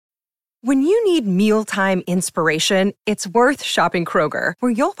When you need mealtime inspiration, it's worth shopping Kroger,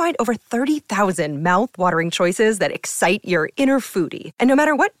 where you'll find over 30,000 mouth-watering choices that excite your inner foodie. And no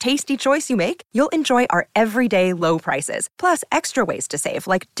matter what tasty choice you make, you'll enjoy our everyday low prices, plus extra ways to save,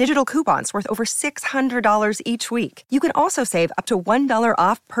 like digital coupons worth over $600 each week. You can also save up to $1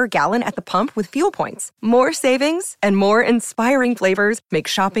 off per gallon at the pump with fuel points. More savings and more inspiring flavors make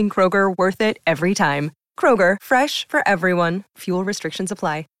shopping Kroger worth it every time. Kroger, fresh for everyone. Fuel restrictions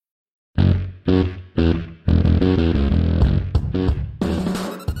apply.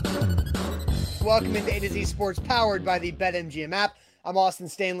 Welcome into A to Z Sports, powered by the BetMGM app. I'm Austin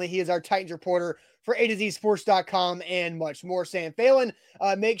Stanley. He is our Titans reporter for A to Z Sports.com and much more. Sam Phelan,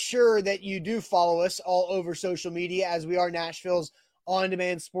 make sure that you do follow us all over social media, as we are Nashville's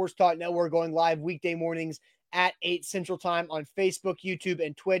on-demand sports talk network, going live weekday mornings at 8 Central Time on Facebook, YouTube,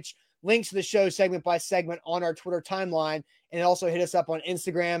 and Twitch. Links to the show segment by segment on our Twitter timeline, and also hit us up on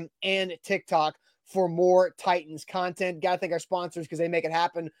Instagram and TikTok for more Titans content. Got to thank our sponsors because they make it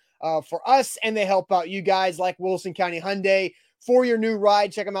happen for us, and they help out you guys, like Wilson County Hyundai. For your new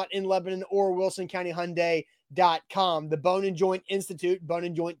ride, check them out in Lebanon or wilsoncountyhyundai.com. The Bone and Joint Institute,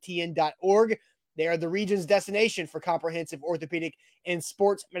 boneandjointtn.org. They are the region's destination for comprehensive orthopedic and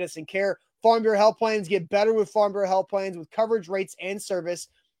sports medicine care. Farm Bureau Health Plans, get better with Farm Bureau Health Plans with coverage, rates, and service.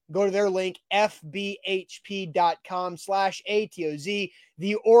 Go to their link, fbhp.com/ATOZ.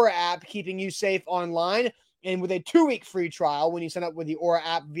 The Aura app, keeping you safe online. And with a 2-week free trial when you sign up with the Aura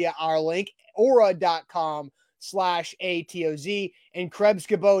app via our link, aura.com/ATOZ. And Krebs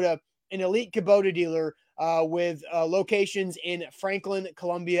Kubota, an elite Kubota dealer with locations in Franklin,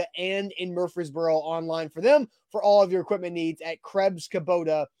 Columbia, and in Murfreesboro. Online for them for all of your equipment needs at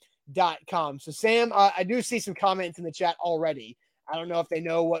KrebsKubota.com. So, Sam, I do see some comments in the chat already. I don't know if they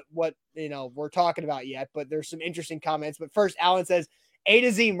know what we're talking about yet, but there's some interesting comments. But first, Alan says, A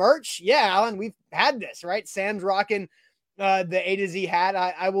to Z merch. Yeah, Alan, we've had this, right? Sam's rocking the A to Z hat.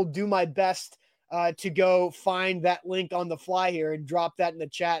 I will do my best to go find that link on the fly here and drop that in the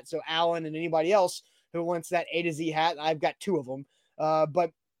chat. So Alan and anybody else who wants that A to Z hat, I've got 2 of them.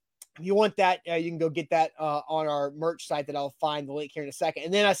 But if you want that, you can go get that on our merch site that I'll find the link here in a second.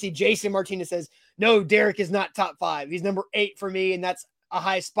 And then I see Jason Martinez says, no, Derrick is not top 5. He's number 8 for me, and that's a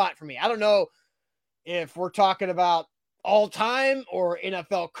high spot for me. I don't know if we're talking about all time or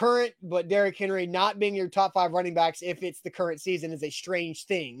NFL current, but Derrick Henry not being your top 5 running backs, if it's the current season, is a strange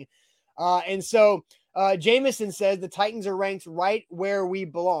thing. And so Jameson says the Titans are ranked right where we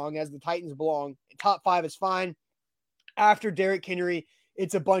belong, as the Titans belong. Top 5 is fine. After Derrick Henry,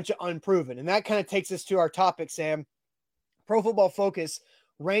 it's a bunch of unproven. And that kind of takes us to our topic, Sam. Pro Football Focus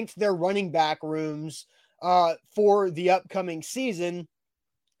ranked their running back rooms for the upcoming season.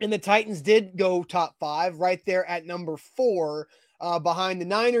 And the Titans did go top 5, right there at number 4, behind the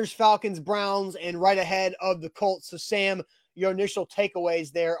Niners, Falcons, Browns, and right ahead of the Colts. So, Sam, your initial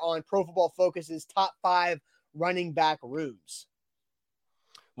takeaways there on Pro Football Focus's top 5 running back rooms.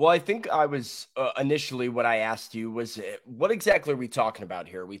 Well, I think I was initially what I asked you was, what exactly are we talking about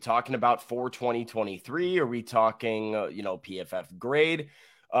here? Are we talking about for 2023? Are we talking, PFF grade?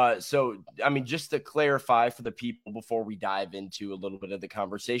 So, I mean, just to clarify for the people before we dive into a little bit of the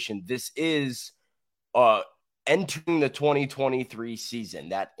conversation, this is entering the 2023 season.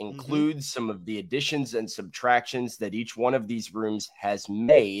 That includes some of the additions and subtractions that each one of these rooms has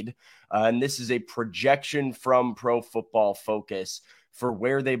made. And this is a projection from Pro Football Focus for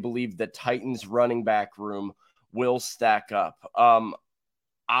where they believe the Titans running back room will stack up.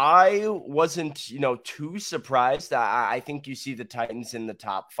 I wasn't, too surprised. I think you see the Titans in the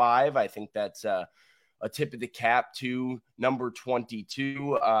top 5. I think that's a tip of the cap to number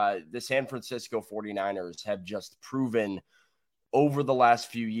 22. The San Francisco 49ers have just proven over the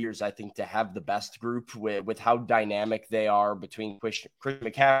last few years, I think, to have the best group with how dynamic they are between Chris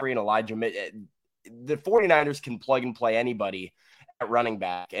McCaffrey and Elijah. The 49ers can plug and play anybody at running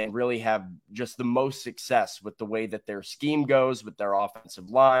back and really have just the most success with the way that their scheme goes, with their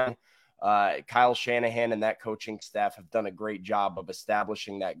offensive line. Kyle Shanahan and that coaching staff have done a great job of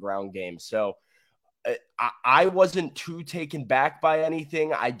establishing that ground game. So I wasn't too taken back by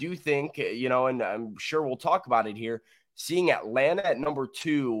anything. I do think, and I'm sure we'll talk about it here, seeing Atlanta at number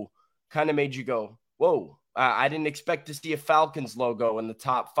 2 kind of made you go, whoa, I didn't expect to see a Falcons logo in the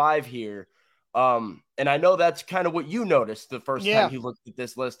top 5 here. And I know that's kind of what you noticed the first time you looked at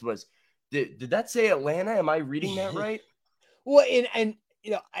this list was, did that say Atlanta? Am I reading that right? Well, and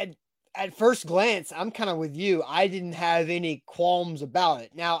at first glance, I'm kind of with you. I didn't have any qualms about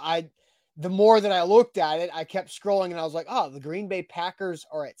it. Now, the more that I looked at it, I kept scrolling and I was like, oh, the Green Bay Packers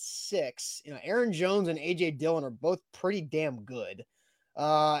are at 6. Aaron Jones and AJ Dillon are both pretty damn good.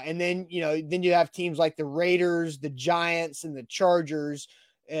 And then, then you have teams like the Raiders, the Giants, and the Chargers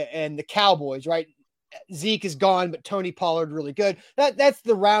and the Cowboys, right? Zeke is gone, but Tony Pollard really good. That's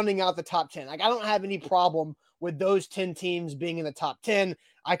the rounding out the top 10. Like, I don't have any problem with those 10 teams being in the top 10.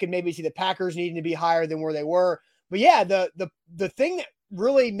 I could maybe see the Packers needing to be higher than where they were. But yeah, the thing that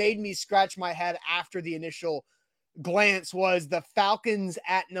really made me scratch my head after the initial glance was the Falcons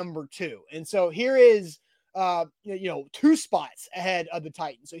at number 2. And so here is 2 spots ahead of the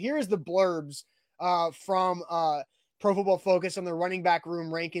Titans. So here is the blurbs from Pro Football Focus on the running back room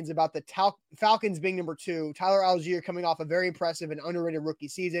rankings about the Falcons being number 2. Tyler Algier coming off a very impressive and underrated rookie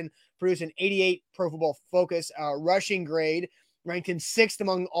season, produced an 88 Pro Football Focus rushing grade, ranked him 6th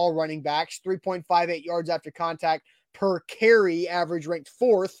among all running backs, 3.58 yards after contact per carry, average ranked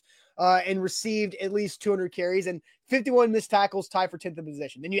 4th, and received at least 200 carries and 51 missed tackles, tied for 10th in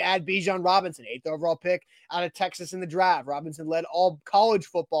position. Then you add Bijan Robinson, 8th overall pick out of Texas in the draft. Robinson led all college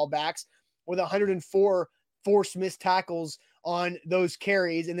football backs with 104 forced missed tackles on those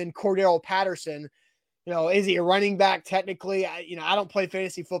carries. And then Cordero Patterson, is he a running back? Technically, I don't play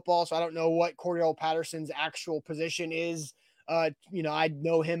fantasy football, so I don't know what Cordero Patterson's actual position is. I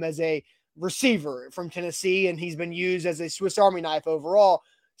know him as a receiver from Tennessee, and he's been used as a Swiss Army knife overall.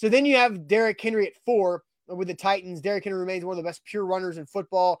 So then you have Derrick Henry at 4 with the Titans. Derrick Henry remains one of the best pure runners in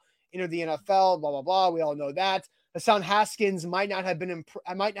football, entered the NFL, blah, blah, blah. We all know that. Hassan Haskins might not have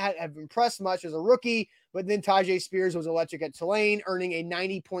impressed much as a rookie, but then Tajay Spears was electric at Tulane, earning a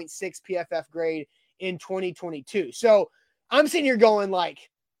 90.6 PFF grade in 2022. So I'm sitting here going like,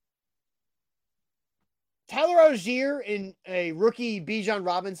 Tyler Algier and a rookie Bijan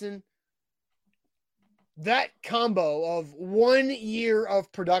Robinson, that combo of 1 year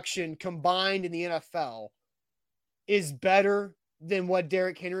of production combined in the NFL is better than what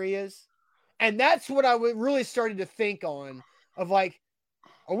Derrick Henry is. And that's what I really started to think on, of like,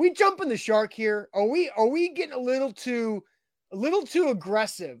 are we jumping the shark here? Are we getting a little too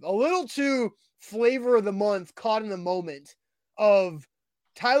aggressive, a little too flavor of the month, caught in the moment of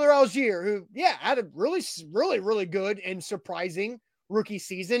Tyler Algier, who, had a really, really, really good and surprising rookie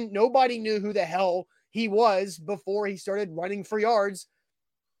season. Nobody knew who the hell he was before he started running for yards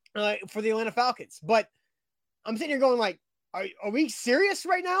for the Atlanta Falcons. But I'm sitting here going like, are we serious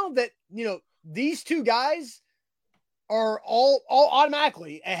right now that, these two guys are all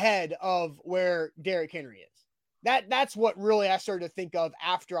automatically ahead of where Derrick Henry is? That's what really I started to think of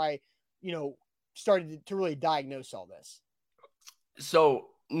after I, started to really diagnose all this. So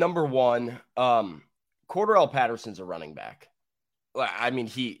number one, Cordero Patterson's a running back. I mean,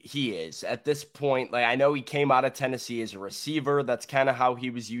 he is at this point. Like, I know he came out of Tennessee as a receiver. That's kind of how he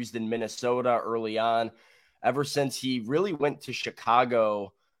was used in Minnesota early on. Ever since he really went to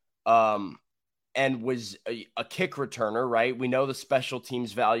Chicago, and was a kick returner, right? We know the special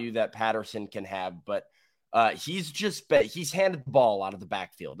teams value that Patterson can have, but he's handed the ball out of the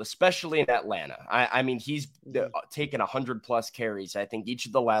backfield, especially in Atlanta. I mean, he's taken 100+ carries, I think, each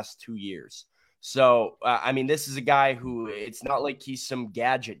of the last 2 years. So, I mean, this is a guy who, it's not like he's some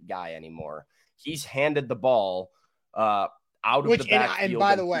gadget guy anymore. He's handed the ball out of the backfield. And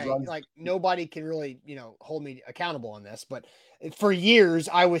by the way, like, nobody can really, hold me accountable on this, but for years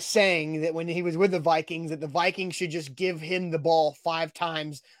I was saying that when he was with the Vikings, that the Vikings should just give him the ball 5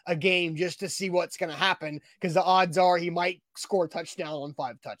 times a game just to see what's going to happen, because the odds are he might score a touchdown on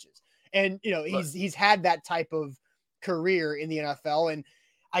 5 touches. And, he's had that type of career in the NFL, and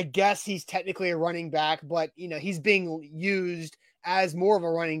I guess he's technically a running back, but, he's being used as more of a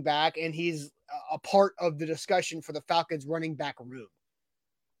running back, and he's a part of the discussion for the Falcons running back room.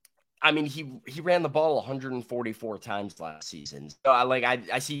 I mean, he ran the ball 144 times last season. So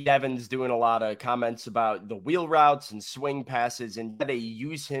I see Evans doing a lot of comments about the wheel routes and swing passes, and they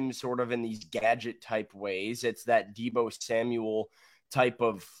use him sort of in these gadget type ways. It's that Deebo Samuel type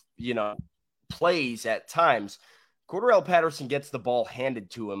of, plays at times. Cordero Patterson gets the ball handed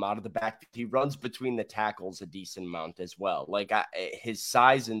to him out of the back. He runs between the tackles a decent amount as well. His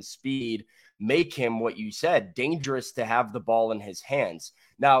size and speed make him, what you said, dangerous to have the ball in his hands.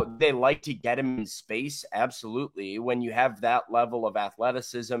 Now, they like to get him in space, absolutely. When you have that level of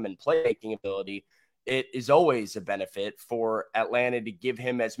athleticism and playmaking ability, it is always a benefit for Atlanta to give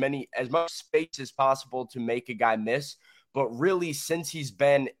him as much space as possible to make a guy miss. But really, since he's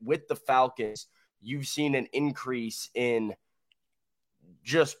been with the Falcons, you've seen an increase in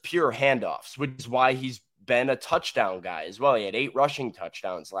just pure handoffs, which is why he's been a touchdown guy as well. He had 8 rushing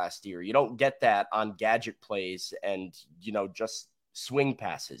touchdowns last year. You don't get that on gadget plays and, just swing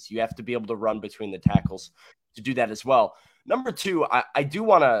passes. You have to be able to run between the tackles to do that as well. Number 2, I do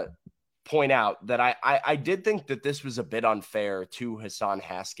want to point out that I did think that this was a bit unfair to Hassan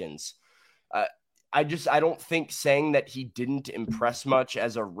Haskins. I don't think saying that he didn't impress much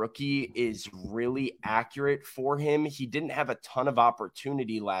as a rookie is really accurate for him. He didn't have a ton of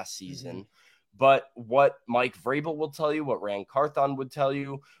opportunity last season. But what Mike Vrabel will tell you, what Rand Carthon would tell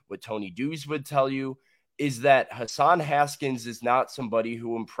you, what Tony Dews would tell you, is that Hassan Haskins is not somebody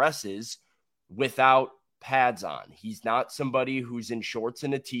who impresses without pads on. He's not somebody who's in shorts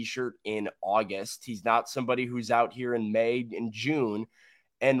and a t-shirt in August. He's not somebody who's out here in May and June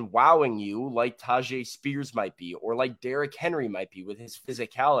and wowing you like Tajay Spears might be, or like Derrick Henry might be with his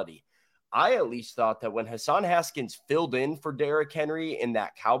physicality. I at least thought that when Hassan Haskins filled in for Derrick Henry in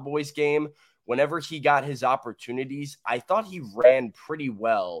that Cowboys game, whenever he got his opportunities, I thought he ran pretty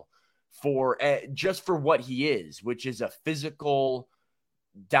well for just for what he is, which is a physical,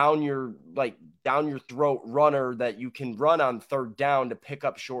 down your throat runner that you can run on third down to pick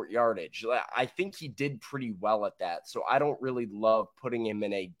up short yardage. I think he did pretty well at that. So I don't really love putting him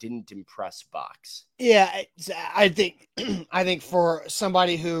in a didn't impress box. Yeah, I think for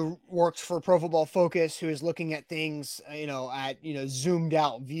somebody who works for Pro Football Focus, who is looking at things, zoomed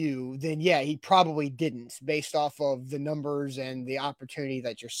out view, then yeah, he probably didn't based off of the numbers and the opportunity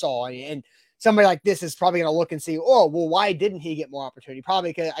that you saw. And somebody like this is probably going to look and see, oh, well, why didn't he get more opportunity? Probably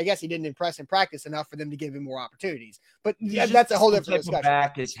because I guess he didn't impress in practice enough for them to give him more opportunities. But that's a whole different discussion.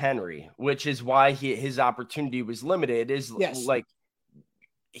 Back is Henry, which is why his opportunity was limited.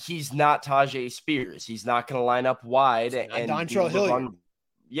 He's not Tajay Spears. He's not going to line up wide and Dontrell Hilliard.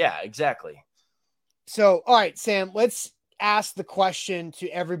 Yeah, exactly. So, all right, Sam, let's ask the question to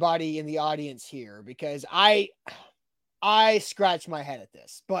everybody in the audience here, because I scratch my head at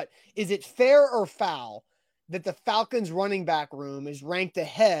this, but is it fair or foul that the Falcons running back room is ranked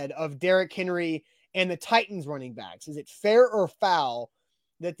ahead of Derrick Henry and the Titans running backs? Is it fair or foul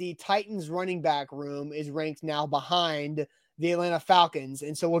that the Titans running back room is ranked now behind the Atlanta Falcons?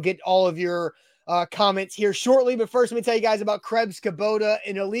 And so we'll get all of your comments here shortly, but first let me tell you guys about Krebs Kubota,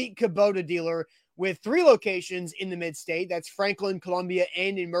 an elite Kubota dealer with 3 locations in the mid-state. That's Franklin, Columbia,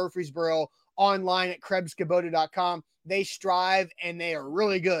 and in Murfreesboro. Online at KrebsKubota.com. They strive and they are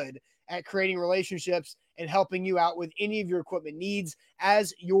really good at creating relationships and helping you out with any of your equipment needs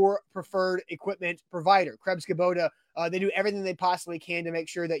as your preferred equipment provider. Krebs Kubota, they do everything they possibly can to make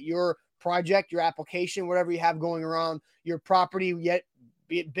sure that your project, your application, whatever you have going around your property, yet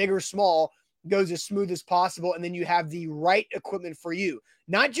be it big or small, goes as smooth as possible. And then you have the right equipment for you,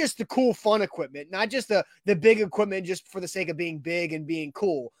 not just the cool, fun equipment, not just the big equipment just for the sake of being big and being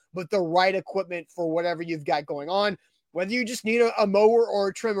cool, but the right equipment for whatever you've got going on, whether you just need a mower or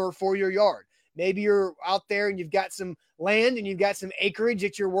a trimmer for your yard. Maybe you're out there and you've got some land and you've got some acreage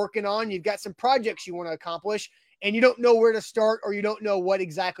that you're working on. You've got some projects you want to accomplish and you don't know where to start, or you don't know what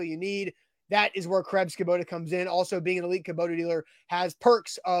exactly you need. That is where Krebs Kubota comes in. Also, being an elite Kubota dealer has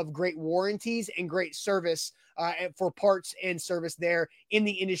perks of great warranties and great service for parts and service there in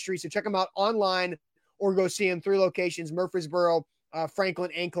the industry. So check them out online or go see them. 3 locations, Murfreesboro,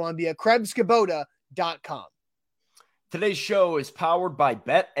 Franklin, and Columbia. KrebsKubota.com. Today's show is powered by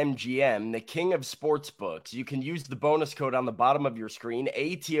BetMGM, the king of sportsbooks. You can use the bonus code on the bottom of your screen,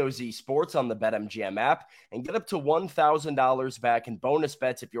 ATOZ Sports, on the BetMGM app, and get up to $1,000 back in bonus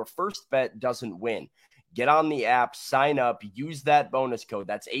bets if your first bet doesn't win. Get on the app, sign up, use that bonus code.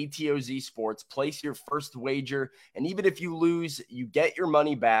 That's ATOZ Sports. Place your first wager, and even if you lose, you get your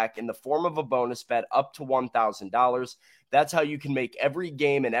money back in the form of a bonus bet up to $1,000. That's how you can make every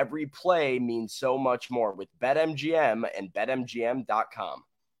game and every play mean so much more with BetMGM and BetMGM.com.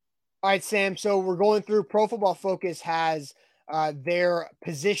 All right, Sam. So we're going through Pro Football Focus has their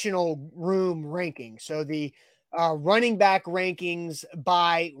positional room ranking. So the running back rankings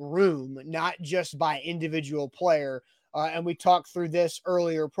by room, not just by individual player. And we talked through this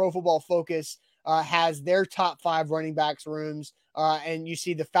earlier. Pro Football Focus has their top 5 running backs rooms. And you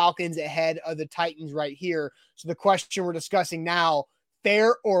see the Falcons ahead of the Titans right here. So the question we're discussing now,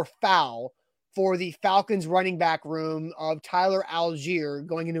 fair or foul for the Falcons running back room of Tyler Algier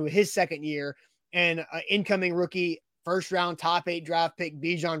going into his second year, and incoming rookie first round top 8 draft pick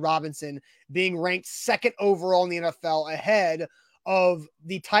Bijan Robinson being ranked 2nd overall in the NFL ahead of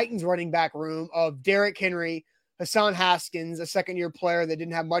the Titans running back room of Derrick Henry, Hassan Haskins, a second-year player that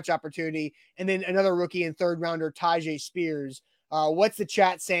didn't have much opportunity, and then another rookie and third rounder, Tajay Spears. What's the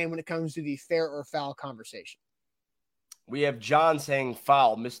chat saying when it comes to the fair or foul conversation? We have John saying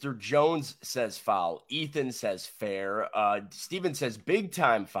foul. Mr. Jones says foul. Ethan says fair. Steven says big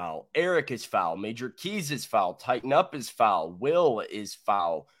time foul. Eric is foul. Major Keys is foul. Tighten Up is foul. Will is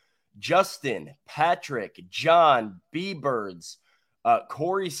foul. Justin, Patrick, John, B-Birds,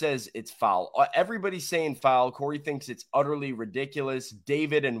 Corey says it's foul. Everybody's saying foul. Corey thinks it's utterly ridiculous.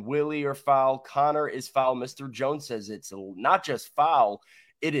 David and Willie are foul. Connor is foul. Mr. Jones says it's not just foul,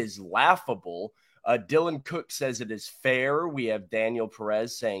 it is laughable. Dylan Cook says it is fair. We have Daniel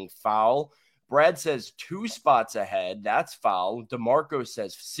Perez saying foul. Brad says 2 spots ahead. That's foul. DeMarco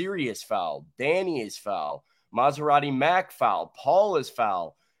says serious foul. Danny is foul. Maserati Mac foul. Paul is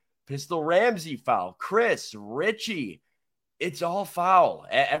foul. Pistol Ramsey foul. Chris, Richie. It's all foul.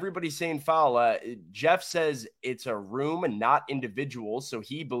 Everybody's saying foul. Jeff says it's a room and not individuals, so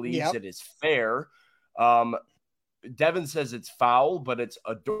he believes it is fair. Devin says it's foul, but it's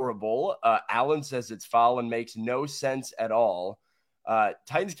adorable. Alan says it's foul and makes no sense at all.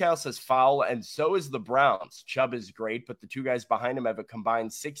 Titans Cal says foul, and so is the Browns. Chubb is great, but the 2 guys behind him have a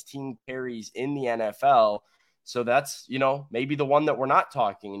combined 16 carries in the NFL. So that's, maybe the one that we're not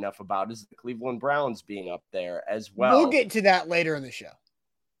talking enough about is the Cleveland Browns being up there as well. We'll get to that later in the show.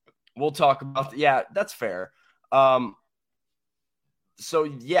 We'll talk about that's fair. Overwhelming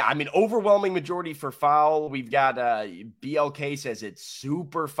majority for foul. We've got BLK says it's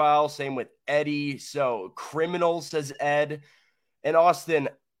super foul. Same with Eddie. So criminal says Ed. And Austin,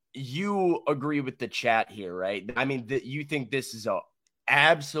 you agree with the chat here, right? I mean, you think this is a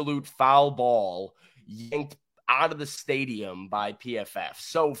absolute foul ball yanked out of the stadium by PFF.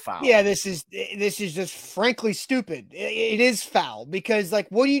 So foul. Yeah, this is just frankly stupid. It is foul because, like,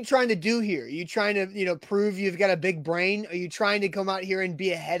 what are you trying to do here? Are you trying to, prove you've got a big brain? Are you trying to come out here and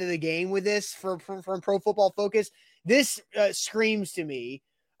be ahead of the game with this from Pro Football Focus? This screams to me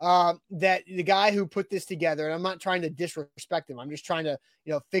that the guy who put this together, and I'm not trying to disrespect him. I'm just trying to,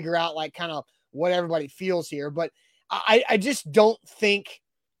 figure out like kind of what everybody feels here. But I just don't think.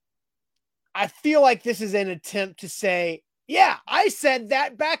 I feel like this is an attempt to say, yeah, I said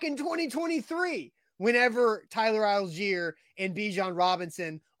that back in 2023, whenever Tyler Algier and Bijan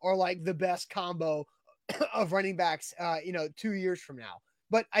Robinson are like the best combo of running backs, 2 years from now.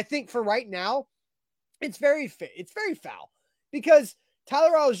 But I think for right now, it's very foul because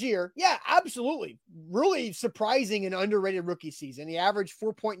Tyler Algier, yeah, absolutely. Really surprising and underrated rookie season. He averaged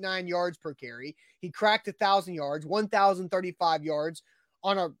 4.9 yards per carry. He cracked 1,000 yards, 1,035 yards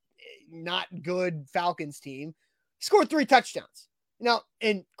on a not good Falcons team. He scored 3 touchdowns. Now,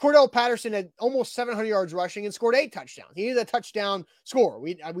 and Cordell Patterson had almost 700 yards rushing and scored 8 touchdowns. He is a touchdown scorer.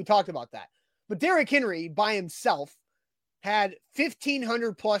 We talked about that. But Derrick Henry by himself had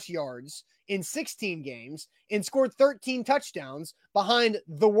 1,500 plus yards in 16 games and scored 13 touchdowns behind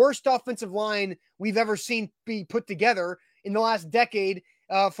the worst offensive line we've ever seen be put together in the last decade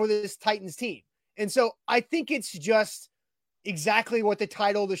for this Titans team. And so I think it's just exactly what the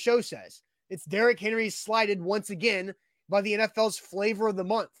title of the show says. It's Derrick Henry slighted once again by the NFL's flavor of the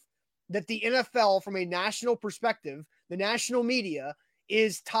month. That the NFL, from a national perspective, the national media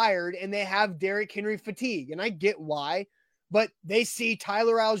is tired and they have Derrick Henry fatigue. And I get why, but they see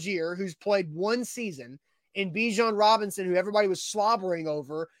Tyler Algier, who's played 1 season, and Bijan Robinson, who everybody was slobbering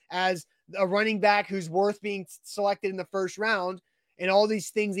over as a running back who's worth being selected in the first round, and all these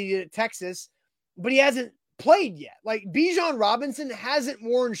things he did at Texas, but he hasn't played yet. Like, Bijan Robinson hasn't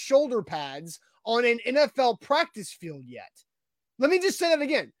worn shoulder pads on an NFL practice field yet. Let me just say that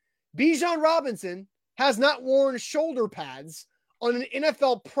again. Bijan Robinson has not worn shoulder pads on an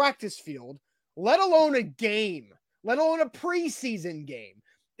NFL practice field, let alone a game, let alone a preseason game.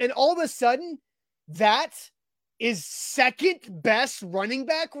 And all of a sudden, that is second best running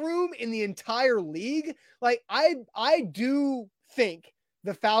back room in the entire league. Like, I do think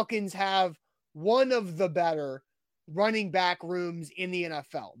the Falcons have one of the better running back rooms in the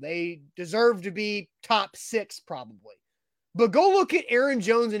NFL. They deserve to be top 6 probably. But go look at Aaron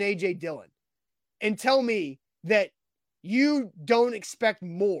Jones and A.J. Dillon and tell me that you don't expect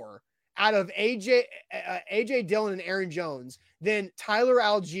more out of A.J. Dillon and Aaron Jones than Tyler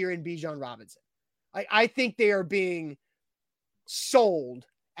Algier and Bijan Robinson. I think they are being sold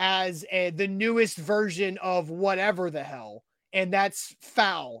as the newest version of whatever the hell. And that's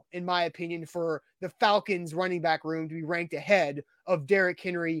foul, in my opinion, for the Falcons running back room to be ranked ahead of Derrick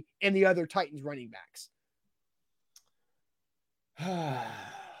Henry and the other Titans running backs.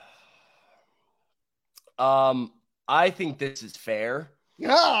 I think this is fair.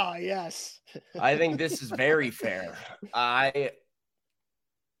 Ah, yes. I think this is very fair. I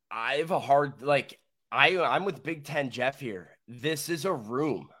have a hard, I'm with Big Ten Jeff here. This is a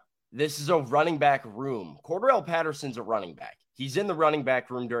room. This is a running back room. Cordell Patterson's a running back. He's in the running back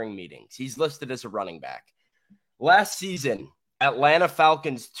room during meetings. He's listed as a running back. Last season, Atlanta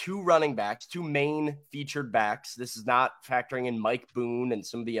Falcons, 2 running backs, 2 main featured backs. This is not factoring in Mike Boone and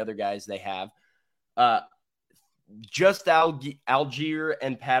some of the other guys they have. just Algier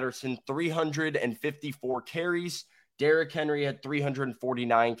and Patterson, 354 carries. Derrick Henry had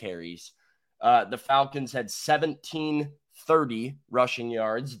 349 carries. The Falcons had 1730 rushing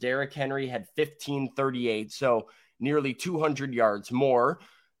yards. Derrick Henry had 1538, so nearly 200 yards more.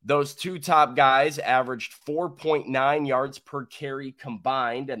 Those two top guys averaged 4.9 yards per carry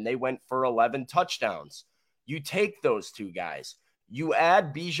combined, and they went for 11 touchdowns. You take those two guys. You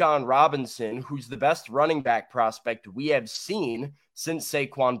add Bijan Robinson, who's the best running back prospect we have seen since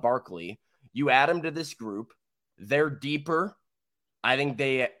Saquon Barkley. You add him to this group. They're deeper. I think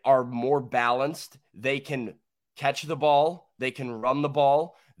they are more balanced. They can catch the ball. They can run the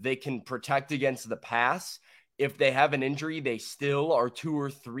ball. They can protect against the pass. If they have an injury, they still are 2 or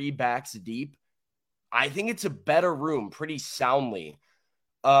 3 backs deep. I think it's a better room pretty soundly.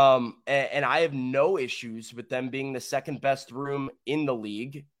 And I have no issues with them being the second best room in the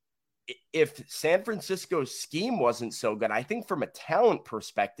league. If San Francisco's scheme wasn't so good, I think from a talent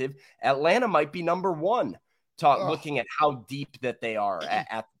perspective, Atlanta might be number one, looking at how deep that they are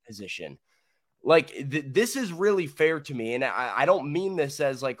at the position. Like, this is really fair to me. And I don't mean this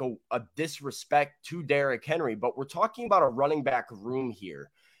as like a disrespect to Derrick Henry, but we're talking about a running back room here.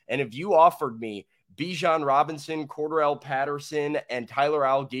 And if you offered me Bijan Robinson, Cordarrelle Patterson, and Tyler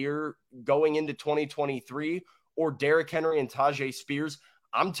Algier going into 2023, or Derrick Henry and Tajay Spears,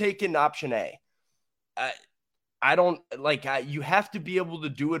 I'm taking option A. I don't like, you have to be able to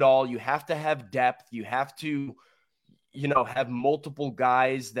do it all. You have to have depth. You have to, have multiple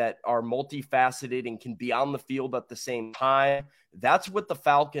guys that are multifaceted and can be on the field at the same time. That's what the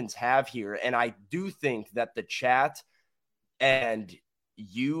Falcons have here. And I do think that the chat and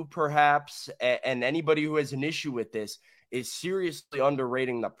you perhaps, and anybody who has an issue with this, is seriously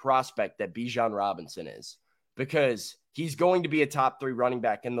underrating the prospect that Bijan Robinson is, because he's going to be a top 3 running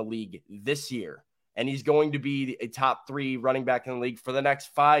back in the league this year. And he's going to be a top 3 running back in the league for the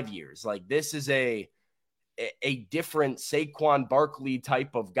next 5 years. Like, this is a different Saquon Barkley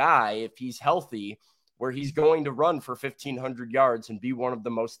type of guy, if he's healthy, where he's going to run for 1,500 yards and be one of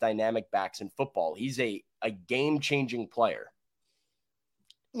the most dynamic backs in football. He's a game-changing player.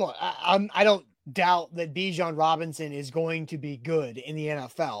 Look, I don't doubt that Bijan Robinson is going to be good in the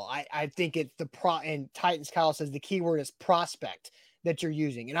NFL. I think it's and Titans Kyle says the key word is prospect that you're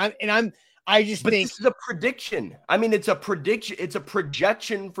using. I just think this is a prediction. I mean, it's a prediction. It's a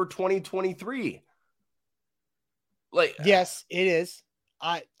projection for 2023. Like, yes, it is.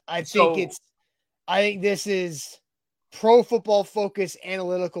 I think this is Pro Football Focus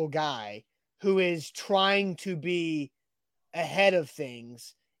analytical guy who is trying to be ahead of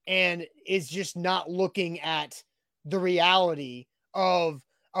things and is just not looking at the reality of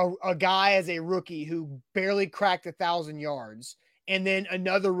a guy as a rookie who barely cracked 1,000 yards, and then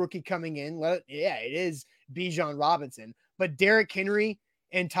another rookie coming in. It is Bijan Robinson, but Derrick Henry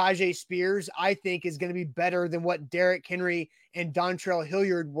and Tajay Spears, I think, is going to be better than what Derrick Henry and Dontrell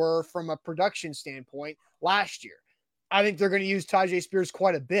Hilliard were from a production standpoint last year. I think they're going to use Tajay Spears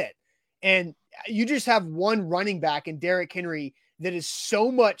quite a bit. And you just have one running back in Derrick Henry that is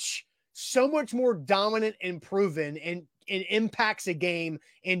so much more dominant and proven and impacts a game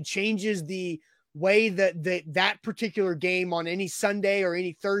and changes the way that particular game on any Sunday or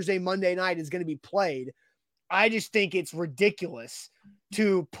any Thursday, Monday night is going to be played. I just think it's ridiculous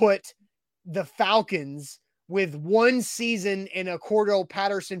to put the Falcons with one season and a Cordarrelle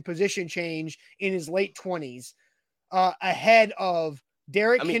Patterson position change in his late 20s ahead of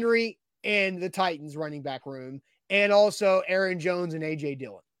Derrick Henry and the Titans running back room, and also Aaron Jones and A.J.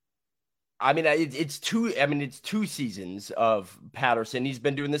 Dillon. I mean, it's 2 seasons of Patterson. He's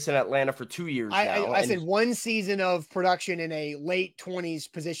been doing this in Atlanta for 2 years now. I said one season of production in a late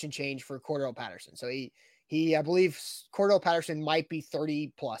 20s position change for Cordarrelle Patterson. So I believe Cordarrelle Patterson might be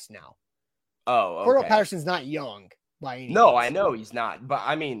 30 plus now. Oh, okay. Cordarrelle Patterson's not young by any means. No, I know he's not. But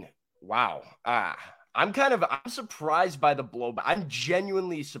I mean, wow. I'm surprised by the blowback. I'm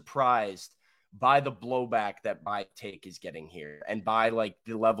genuinely surprised by the blowback that my take is getting here, and by like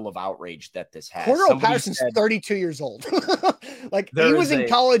the level of outrage that this has. Cordarrelle Patterson's 32 years old. Like, he was in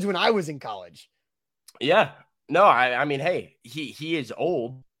college when I was in college. Yeah. No, I mean, hey, he is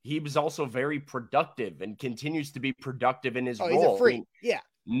old. He was also very productive and continues to be productive in his role. He's a freak. Yeah.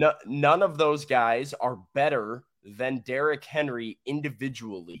 None of those guys are better than Derrick Henry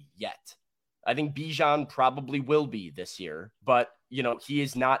individually yet. I think Bijan probably will be this year, but he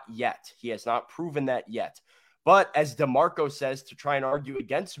is not yet. He has not proven that yet. But as DeMarco says, to try and argue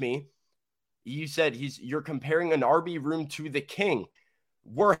against me, you said you're comparing an RB room to the king.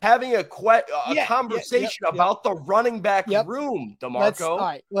 We're having a conversation about the running back room,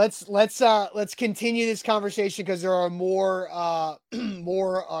 DeMarco. Let's continue this conversation because there are more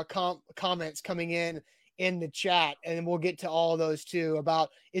comments coming in the chat, and we'll get to all of those too about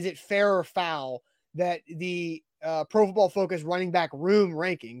is it fair or foul that the Pro Football Focus running back room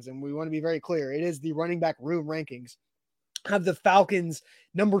rankings, and we want to be very clear, it is the running back room rankings, have the Falcons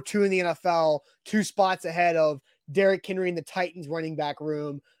number 2 in the NFL, 2 spots ahead of Derrick Henry in the Titans running back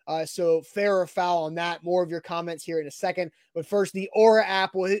room. So fair or foul on that. More of your comments here in a second. But first, the Aura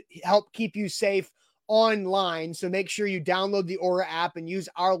app will help keep you safe online. So make sure you download the Aura app and use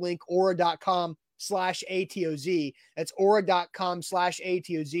our link, aura.com/ATOZ. That's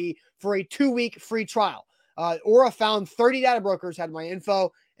aura.com/ATOZ for a 2-week free trial. Aura found 30 data brokers had my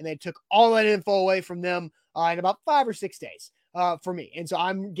info, and they took all that info away from them in about 5 or 6 days. For me. And so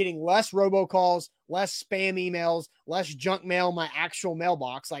I'm getting less robocalls, less spam emails, less junk mail in my actual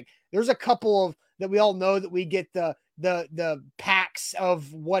mailbox. Like there's a couple of that we all know that we get the packs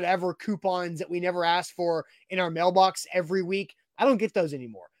of whatever coupons that we never asked for in our mailbox every week. I don't get those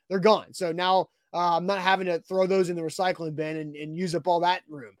anymore. They're gone. So now I'm not having to throw those in the recycling bin and use up all that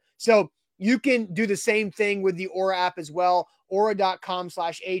room. So you can do the same thing with the Aura app as well.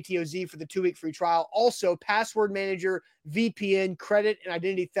 Aura.com/ATOZ for the 2-week free trial. Also, password manager, VPN, credit, and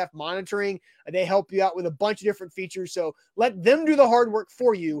identity theft monitoring. They help you out with a bunch of different features. So let them do the hard work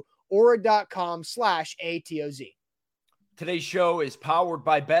for you. Aura.com/ATOZ. Today's show is powered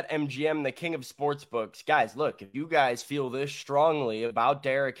by BetMGM, the king of sportsbooks. Guys, look, if you guys feel this strongly about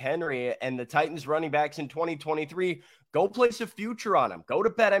Derrick Henry and the Titans running backs in 2023, go place a future on them. Go to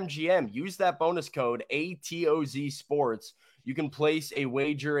BetMGM. Use that bonus code ATOZ Sports. You can place a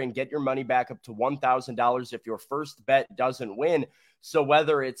wager and get your money back up to $1,000 if your first bet doesn't win. So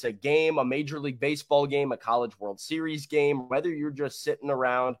whether it's a game, a Major League Baseball game, a College World Series game, whether you're just sitting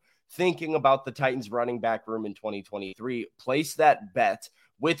around thinking about the Titans running back room in 2023, place that bet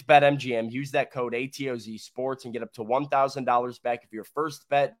with BetMGM. Use that code ATOZ Sports and get up to $1,000 back if your first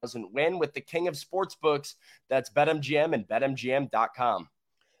bet doesn't win with the king of sportsbooks. That's BetMGM and BetMGM.com.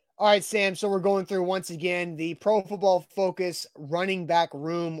 All right, Sam. So we're going through once again the Pro Football Focus running back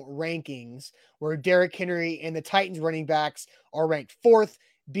room rankings, where Derrick Henry and the Titans running backs are ranked 4th.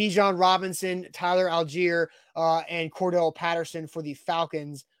 Bijan Robinson, Tyler Algier, and Cordell Patterson for the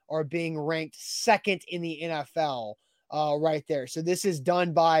Falcons are being ranked 2nd in the NFL right there. So this is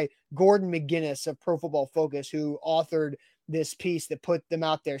done by Gordon McGinnis of Pro Football Focus, who authored this piece that put them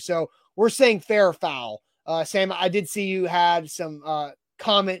out there. So we're saying fair or foul. Sam, I did see you had some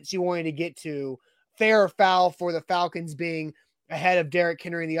comments you wanted to get to. Fair or foul for the Falcons being ahead of Derrick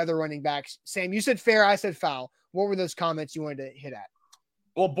Henry and the other running backs. Sam, you said fair, I said foul. What were those comments you wanted to hit at?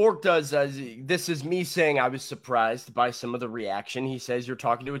 Well, Bork does. This is me saying I was surprised by some of the reaction. He says you're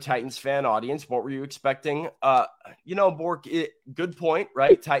talking to a Titans fan audience. What were you expecting? Bork, good point,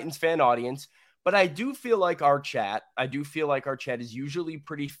 right? Titans fan audience. But I do feel like our chat is usually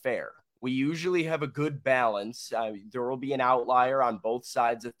pretty fair. We usually have a good balance. There will be an outlier on both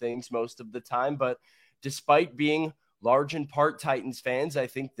sides of things most of the time. But despite being large in part Titans fans, I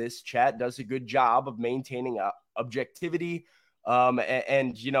think this chat does a good job of maintaining objectivity.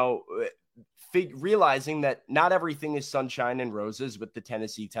 Realizing that not everything is sunshine and roses with the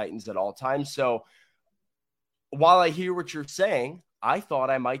Tennessee Titans at all times. So while I hear what you're saying, I thought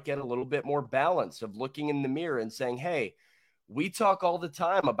I might get a little bit more balance of looking in the mirror and saying, hey, we talk all the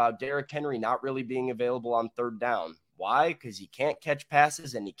time about Derrick Henry not really being available on 3rd down. Why? Because he can't catch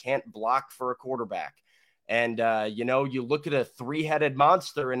passes and he can't block for a quarterback. And, you look at a 3-headed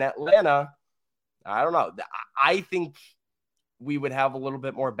monster in Atlanta. I don't know. I think we would have a little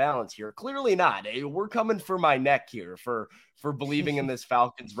bit more balance here. Clearly not. We're coming for my neck here for believing in this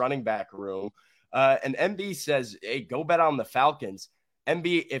Falcons running back room. And MB says, hey, go bet on the Falcons.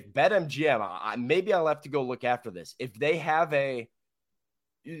 MB, if BetMGM, maybe I'll have to go look after this. If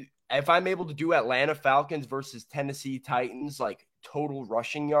I'm able to do Atlanta Falcons versus Tennessee Titans, like total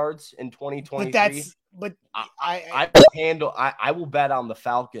rushing yards in 2023, I will bet on the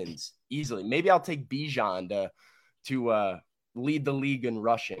Falcons easily. Maybe I'll take Bijan to lead the league in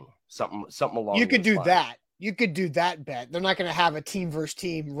rushing, something along. You could do lines. that. You could do that bet. They're not going to have a team versus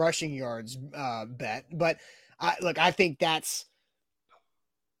team rushing yards bet, but I think that's.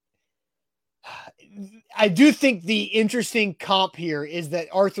 I do think the interesting comp here is that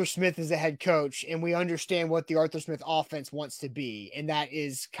Arthur Smith is the head coach, and we understand what the Arthur Smith offense wants to be, and that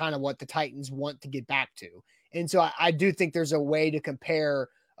is kind of what the Titans want to get back to. And so I do think there's a way to compare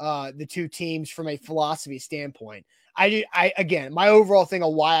the two teams from a philosophy standpoint. Again, my overall thing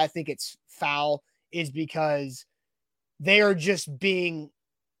of why I think it's foul is because they are just being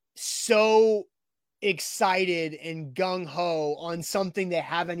so excited and gung-ho on something they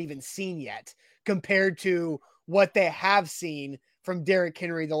haven't even seen yet compared to what they have seen from Derrick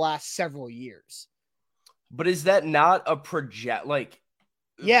Henry the last several years. But is that not a project? Like,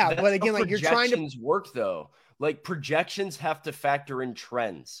 yeah, but again, like you're trying to work though. Like projections have to factor in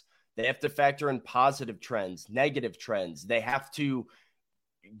trends. They have to factor in positive trends, negative trends. They have to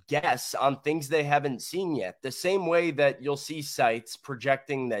guess on things they haven't seen yet. The same way that you'll see sites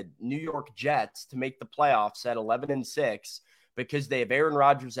projecting the New York Jets to make the playoffs at 11-6 because they have Aaron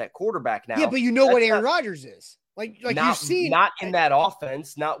Rodgers at quarterback now. Yeah, but you know what Aaron Rodgers is. Like you've seen, not in that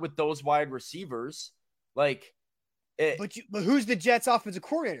offense, not with those wide receivers. Like, but who's the Jets' offensive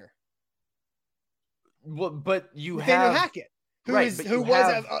coordinator? Well, but you Nathaniel have Hackett,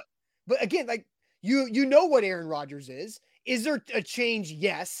 but again, like you know what Aaron Rodgers is. Is there a change?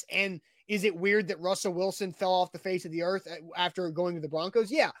 Yes. And is it weird that Russell Wilson fell off the face of the earth after going to the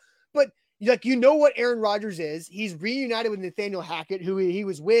Broncos? Yeah. But like, you know what Aaron Rodgers is. He's reunited with Nathaniel Hackett, who he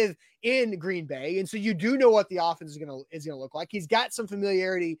was with in Green Bay. And so you do know what the offense is going to look like. He's got some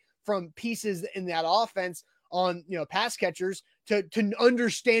familiarity from pieces in that offense on, pass catchers to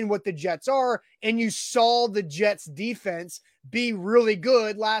understand what the Jets are. And you saw the Jets defense be really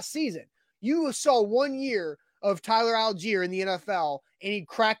good last season. You saw 1 year of Tyler Algier in the NFL, and he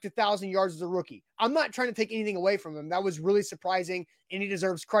cracked 1,000 yards as a rookie. I'm not trying to take anything away from him. That was really surprising, and he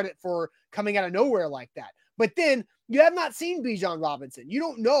deserves credit for coming out of nowhere like that. But then you have not seen Bijan Robinson. You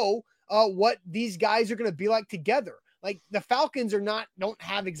don't know what these guys are going to be like together. Like the Falcons don't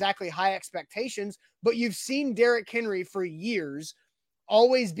have exactly high expectations, but you've seen Derrick Henry for years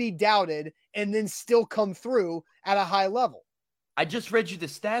always be doubted and then still come through at a high level. I just read you the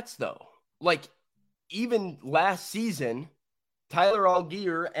stats though. Like, even last season, Tyler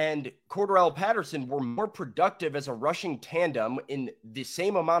Algier and Cordarrelle Patterson were more productive as a rushing tandem in the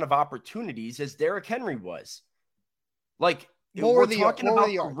same amount of opportunities as Derrick Henry was. Like, we're talking about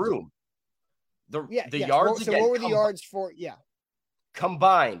the room. The yards. So what were the yards for? Yeah.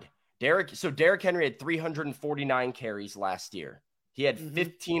 Combined, Derrick Henry had 349 carries last year. He had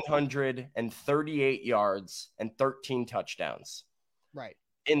 1,538 yards and 13 touchdowns. Right.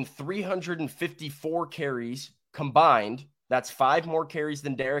 In 354 carries combined, that's 5 more carries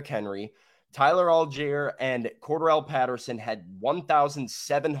than Derrick Henry. Tyler Algier and Cordarrelle Patterson had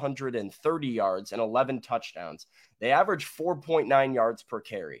 1,730 yards and 11 touchdowns. They averaged 4.9 yards per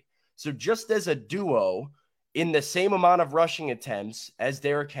carry. So just as a duo, in the same amount of rushing attempts as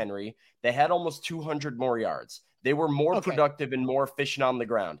Derrick Henry, they had almost 200 more yards. They were more productive and more efficient on the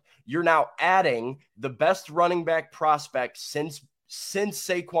ground. You're now adding the best running back prospect since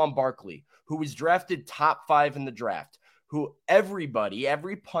Saquon Barkley, who was drafted top 5 in the draft, who every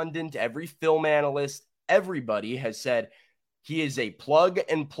pundit, every film analyst, everybody has said he is a plug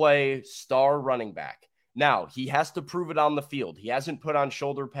and play star running back. Now, he has to prove it on the field. He hasn't put on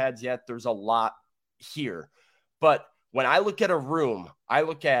shoulder pads yet. There's a lot here. But when I look at a room, I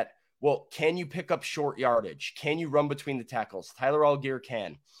look at, well, can you pick up short yardage? Can you run between the tackles? Tyler Algier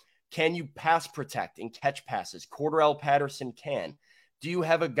can. Can you pass protect and catch passes? Cordarrelle Patterson can. Do you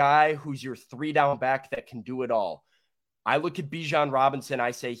have a guy who's your 3-down back that can do it all? I look at Bijan Robinson.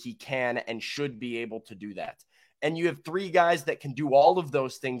 I say he can and should be able to do that. And you have 3 guys that can do all of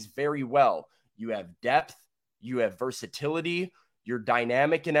those things very well. You have depth. You have versatility. You're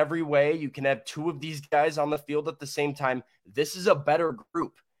dynamic in every way. You can have 2 of these guys on the field at the same time. This is a better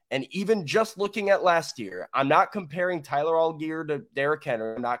group. And even just looking at last year, I'm not comparing Tyler Algier to Derrick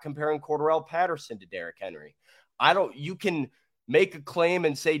Henry. I'm not comparing Cordarrelle Patterson to Derrick Henry. You can make a claim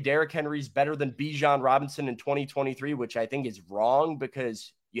and say Derrick Henry's better than Bijan Robinson in 2023, which I think is wrong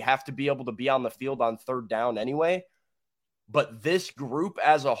because you have to be able to be on the field on 3rd down anyway. But this group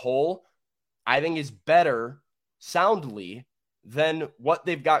as a whole, I think is better soundly than what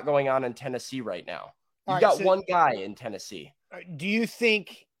they've got going on in Tennessee right now. You've got one guy in Tennessee. Do you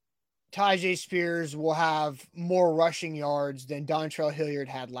think Tyjae Spears will have more rushing yards than Dontrell Hilliard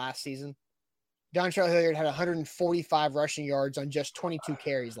had last season? Dontrell Hilliard had 145 rushing yards on just 22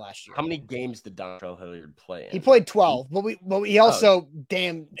 carries last year. How many games did Dontrell Hilliard play in? He played 12, but he also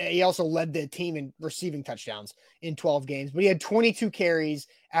led the team in receiving touchdowns in 12 games. But he had 22 carries,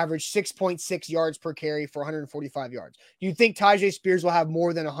 averaged 6.6 yards per carry for 145 yards. Do you think Tyjae Spears will have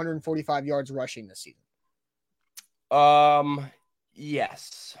more than 145 yards rushing this season?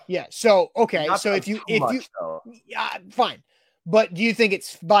 Yes. Yeah. So okay. So if you fine. But do you think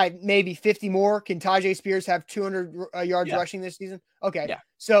it's by maybe 50 more? Can Tyjae Spears have 200 yards rushing this season? Okay. Yeah.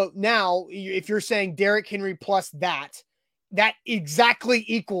 So now if you're saying Derrick Henry plus that exactly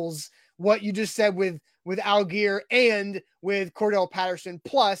equals what you just said with with Algier and with Cordell Patterson.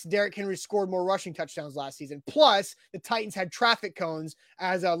 Plus, Derrick Henry scored more rushing touchdowns last season. Plus, the Titans had traffic cones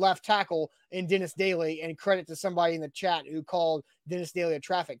as a left tackle in Dennis Daly. And credit to somebody in the chat who called Dennis Daly a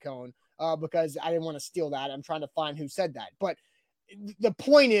traffic cone because I didn't want to steal that. I'm trying to find who said that. But the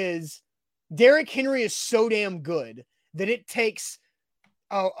point is, Derrick Henry is so damn good that it takes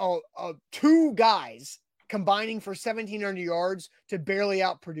two guys combining for 1,700 yards to barely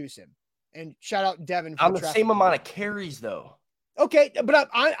outproduce him. And shout out Devin for on the same amount of carries, though. Okay, but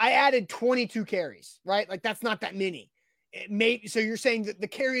I added 22 carries, right? Like that's not that many. So you're saying that the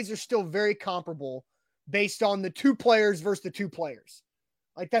carries are still very comparable based on the two players versus the two players.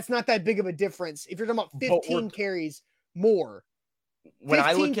 Like that's not that big of a difference. If you're talking about 15 carries more, when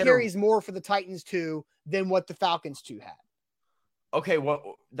 15 I look at carries more for the Titans 2 than what the Falcons 2 had. Okay,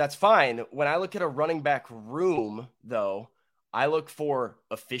 well, that's fine. When I look at a running back room, though, I look for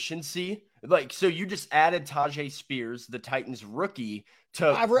efficiency. Like, so you just added Tajay Spears, the Titans rookie, to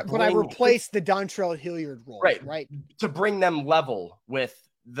I replaced the Dontrell Hilliard role, right? To bring them level with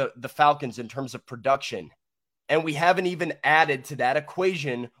the Falcons in terms of production. And we haven't even added to that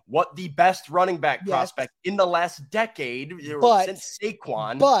equation what the best running back prospect in the last decade since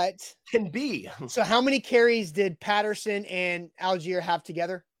Saquon can be. So how many carries did Patterson and Algier have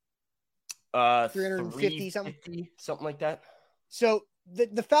together? 350 something like that. So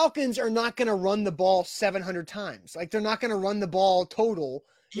the Falcons are not going to run the ball 700 times. Like they're not going to run the ball total.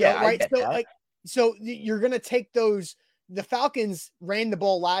 Right? So you're going to take those. The Falcons ran the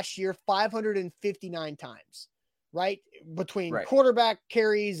ball last year 559 times. Right? Between quarterback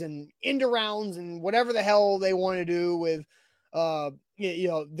carries and end arounds and whatever the hell they want to do with,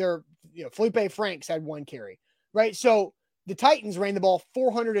 Felipe Franks had one carry, right? So the Titans ran the ball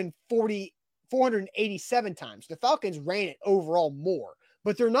 487 times. The Falcons ran it overall more,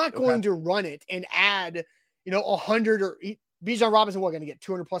 but they're not going to run it and add, 100 or Bijan Robinson, going to get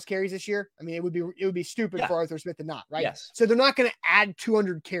 200 plus carries this year? I mean, it would be stupid for Arthur Smith to not, right? Yes. So they're not going to add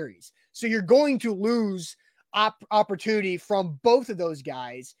 200 carries. So you're going to lose opportunity from both of those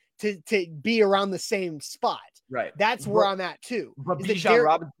guys to be around the same spot. Right. That's where I'm at too. But Bijan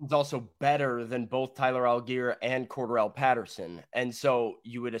Robinson's also better than both Tyler Algier and Cordell Patterson. And so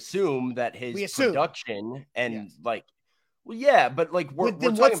you would assume that his production and but we're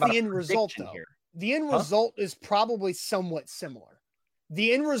talking what's about the end result though? Here. The end result is probably somewhat similar.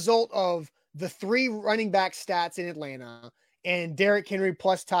 The end result of the three running back stats in Atlanta and Derrick Henry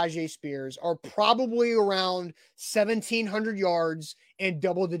plus Tajay Spears are probably around 1,700 yards and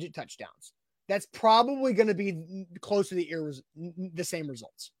double-digit touchdowns. That's probably going to be close to the same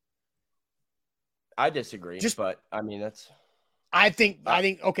results. I disagree, but I mean I think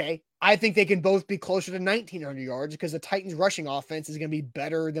they can both be closer to 1,900 yards because the Titans' rushing offense is going to be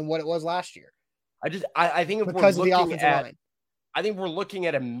better than what it was last year. I think because of the offensive line. I think we're looking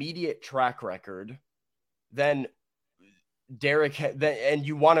at immediate track record, then Derrick, and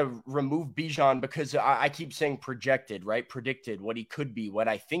you want to remove Bijan because I keep saying predicted what he could be, what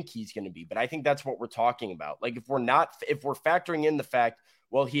I think he's going to be. But I think that's what we're talking about. Like if we're factoring in the fact,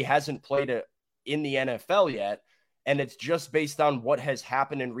 well, he hasn't played in the NFL yet, and it's just based on what has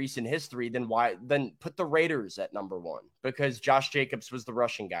happened in recent history, then put the Raiders at number one because Josh Jacobs was the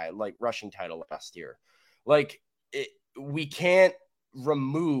rushing guy, like rushing title last year. We can't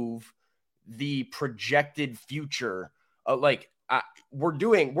remove the projected future. We're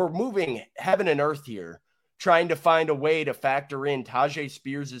moving heaven and earth here, trying to find a way to factor in Tajay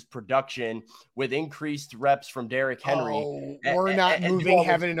Spears' production with increased reps from Derrick Henry. Oh, we're not moving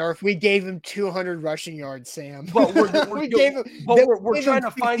heaven and earth. We gave him 200 rushing yards, Sam. But we're trying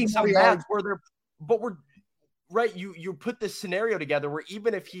to find some math you put this scenario together where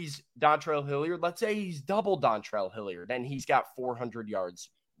even if he's Dontrell Hilliard, let's say he's double Dontrell Hilliard and he's got 400 yards,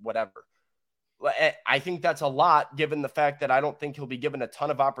 whatever. I think that's a lot given the fact that I don't think he'll be given a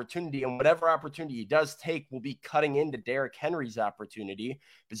ton of opportunity, and whatever opportunity he does take will be cutting into Derrick Henry's opportunity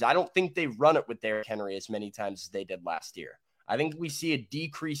because I don't think they run it with Derrick Henry as many times as they did last year. I think we see a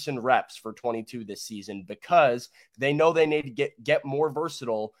decrease in reps for 22 this season because they know they need to get more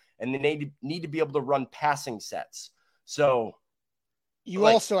versatile and they need to be able to run passing sets. So you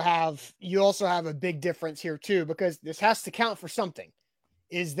also have a big difference here too, because this has to count for something,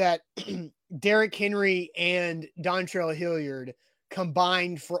 is that Derrick Henry and Dontrell Hilliard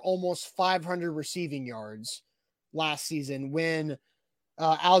combined for almost 500 receiving yards last season when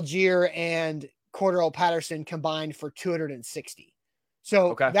Algier and Cordell Patterson combined for 260.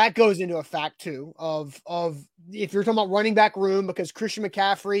 So that goes into a fact too of if you're talking about running back room, because Christian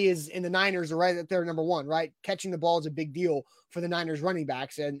McCaffrey is in the Niners are right at their number one, right? Catching the ball is a big deal for the Niners running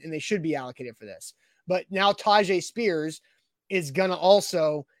backs and they should be allocated for this. but now Tajay Spears is going to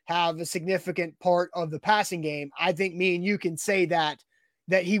also have a significant part of the passing game. I think me and you can say that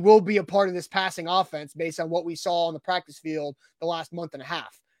he will be a part of this passing offense based on what we saw on the practice field the last month and a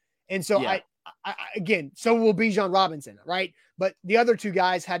half. And so I again, so will Bijan Robinson, right? But the other two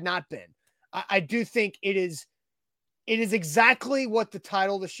guys had not been. I do think it is exactly what the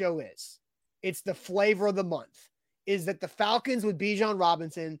title of the show is. It's the flavor of the month, is that the Falcons with Bijan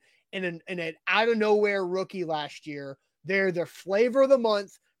Robinson and an out of nowhere rookie last year, they're the flavor of the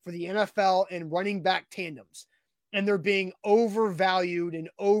month for the NFL and running back tandems. And they're being overvalued and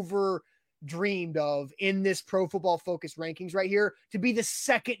over dreamed of in this Pro Football Focus rankings right here to be the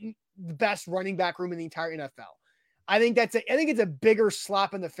second best running back room in the entire NFL. I think it's a bigger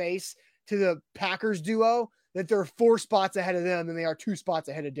slap in the face to the Packers duo that they're 4 spots ahead of them than they are 2 spots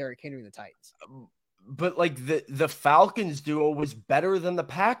ahead of Derrick Henry and the Titans. But like the Falcons duo was better than the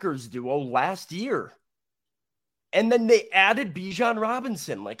Packers duo last year. And then they added Bijan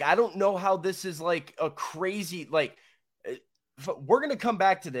Robinson. Like, I don't know how this is like a crazy, like, we're going to come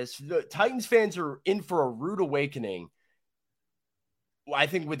back to this. The Titans fans are in for a rude awakening, I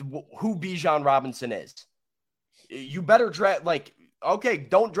think, with who Bijan Robinson is. You better draft, like, okay,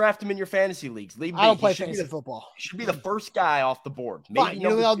 don't draft him in your fantasy leagues. Leave I don't play fantasy football. He should be the first guy off the board. Maybe fine. You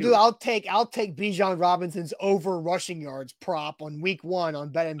know what I'll do? I'll take Bijan Robinson's over rushing yards prop on week 1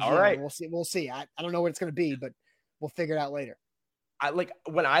 on BetMGM. All right. We'll see. I don't know what it's going to be, but we'll figure it out later.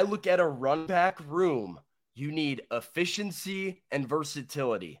 When I look at a run back room, you need efficiency and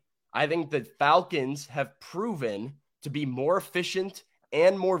versatility. I think the Falcons have proven to be more efficient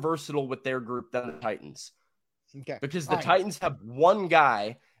and more versatile with their group than the Titans. Okay. Because the Titans have one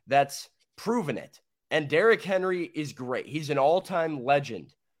guy that's proven it. And Derrick Henry is great. He's an all-time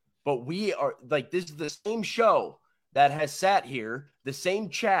legend. But we are like, this is the same show that has sat here, the same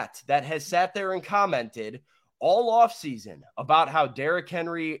chat that has sat there and commented all offseason about how Derrick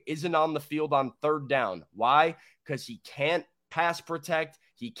Henry isn't on the field on 3rd down. Why? Because he can't pass protect.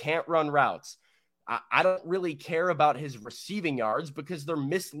 He can't run routes. I don't really care about his receiving yards because they're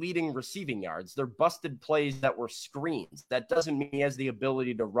misleading receiving yards. They're busted plays that were screens. That doesn't mean he has the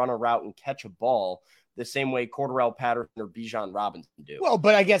ability to run a route and catch a ball the same way Cordarrelle Patterson or Bijan Robinson do. Well,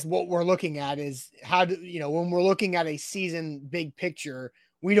 but I guess what we're looking at is when we're looking at a season big picture,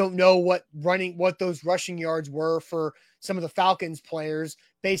 we don't know what those rushing yards were for some of the Falcons players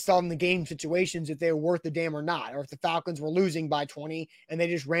based on the game situations, if they were worth the damn or not, or if the Falcons were losing by 20 and they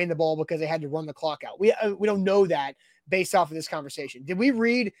just ran the ball because they had to run the clock out. We don't know that based off of this conversation. Did we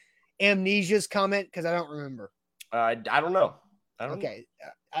read Amnesia's comment? Because I don't remember. I don't know. I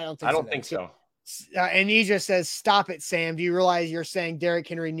don't think so. Amnesia says, "Stop it, Sam. Do you realize you're saying Derrick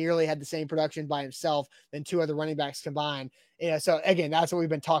Henry nearly had the same production by himself than 2 other running backs combined?" So again, that's what we've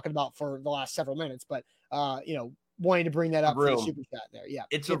been talking about for the last several minutes, but wanting to bring that up for the super chat there. Yeah.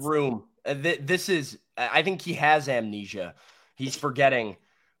 It's a room. This is, I think he has amnesia. He's forgetting,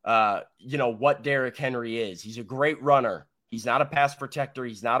 what Derrick Henry is. He's a great runner. He's not a pass protector.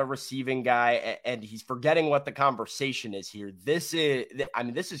 He's not a receiving guy, and he's forgetting what the conversation is here. This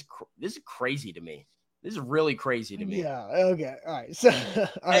is crazy to me. This is really crazy to me. Yeah. Okay. All right. So, all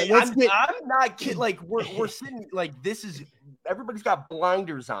right. I'm not kidding. Like we're sitting like this is. Everybody's got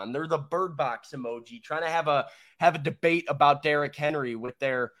blinders on. They're the bird box emoji, trying to have a debate about Derrick Henry with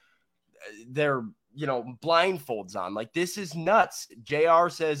their blindfolds on. Like, this is nuts. JR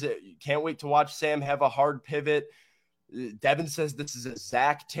says, can't wait to watch Sam have a hard pivot. Devin says this is a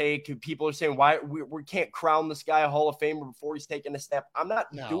Zach take. People are saying, why we can't crown this guy a Hall of Famer before he's taking a step. I'm not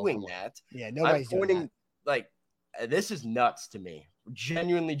doing that. Yeah, nobody's doing that. Like, this is nuts to me.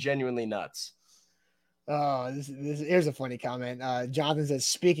 Genuinely nuts. Oh, here's a funny comment. Jonathan says,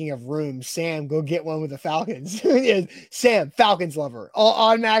 speaking of rooms, Sam, go get one with the Falcons. Sam, Falcons lover.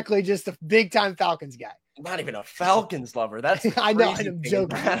 Automatically just a big time Falcons guy. Not even a Falcons lover. That's I know. I'm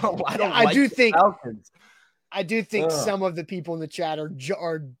joking. I do think some of the people in the chat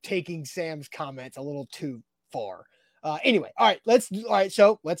are taking Sam's comments a little too far. Anyway, all right.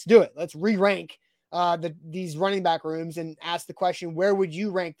 So let's do it. Let's re-rank these running back rooms and ask the question, where would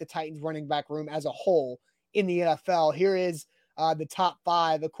you rank the Titans running back room as a whole in the NFL? Here is the top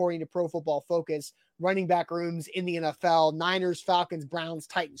 5, according to Pro Football Focus, running back rooms in the NFL: Niners, Falcons, Browns,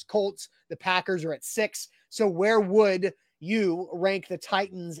 Titans, Colts. The Packers are at 6. So where would you rank the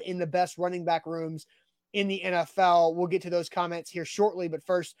Titans in the best running back rooms in the NFL? We'll get to those comments here shortly, but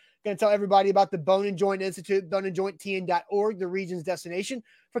first, going to tell everybody about the Bone and Joint Institute, boneandjointtn.org, the region's destination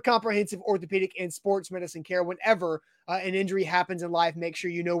for comprehensive orthopedic and sports medicine care. Whenever an injury happens in life, make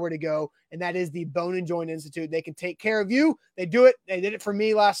sure you know where to go, and that is the Bone and Joint Institute. They can take care of you. They do it. They did it for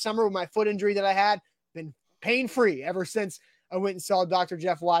me last summer with my foot injury that I had. pain-free ever since I went and saw Dr.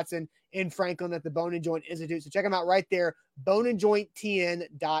 Jeff Watson in Franklin at the Bone and Joint Institute. So check them out right there,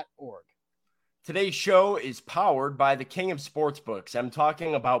 boneandjointtn.org. Today's show is powered by the King of Sportsbooks. I'm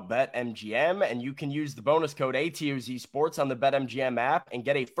talking about BetMGM, and you can use the bonus code ATOZ Sports on the BetMGM app and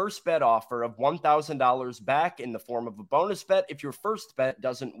get a first bet offer of $1,000 back in the form of a bonus bet if your first bet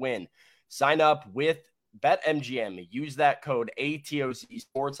doesn't win. Sign up with BetMGM. Use that code ATOZ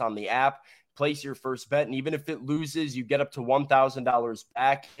Sports on the app. Place your first bet, and even if it loses, you get up to $1,000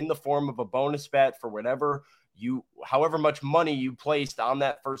 back in the form of a bonus bet for however much money you placed on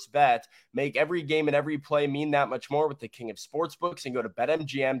that first bet. Make every game and every play mean that much more with the King of Sportsbooks, and go to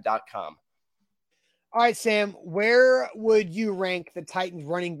betmgm.com. All right, Sam, where would you rank the Titans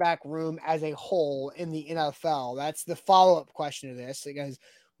running back room as a whole in the NFL? That's the follow-up question to this, because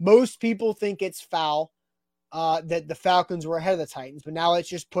most people think it's foul that the Falcons were ahead of the Titans, but now let's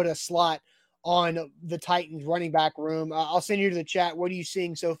just put a slot on the Titans running back room. I'll send you to the chat. What are you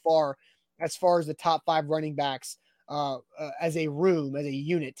seeing so far as the top 5 running backs as a room, as a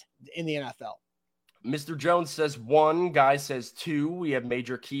unit in the NFL? Mr. Jones says 1. Guy says 2. We have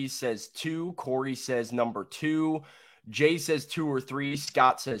Major Keys says 2. Corey says number 2. Jay says 2 or 3.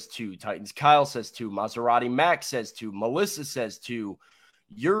 Scott says 2. Titans Kyle says 2. Maserati Max says 2. Melissa says 2.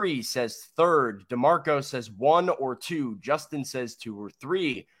 Yuri says 3rd. DeMarco says 1 or 2. Justin says 2 or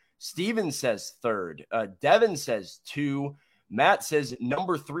 3. Steven says 3rd. Devin says 2. Matt says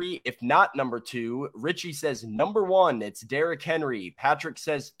number 3, if not number 2. Richie says number 1. It's Derrick Henry. Patrick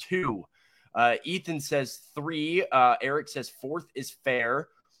says 2. Ethan says 3. Eric says 4th is fair.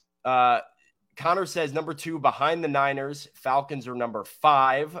 Connor says number 2 behind the Niners. Falcons are number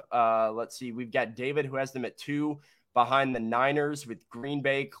 5. Let's see. We've got David who has them at 2 behind the Niners, with Green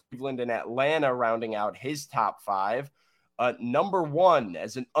Bay, Cleveland, and Atlanta rounding out his top 5. Number 1,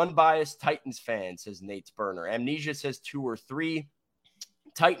 as an unbiased Titans fan, says Nate's Burner. Amnesia says 2 or 3.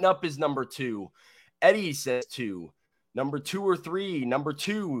 Tighten Up is number 2. Eddie says 2. Number 2 or 3. Number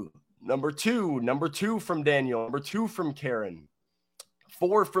 2. Number 2. Number 2 from Daniel. Number 2 from Karen.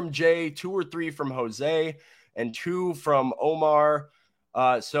 4 from Jay. 2 or 3 from Jose. And 2 from Omar.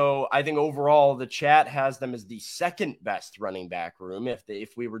 So I think overall the chat has them as the second best running back room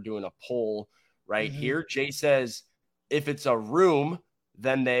if we were doing a poll right here. Jay says if it's a room,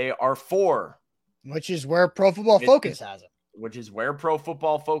 then they are 4. Which is where Pro Football Focus has them. Which is where Pro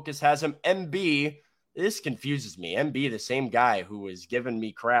Football Focus has them. MB, this confuses me. MB, the same guy who was giving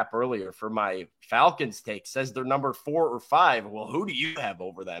me crap earlier for my Falcons take, says they're number 4 or 5. Well, who do you have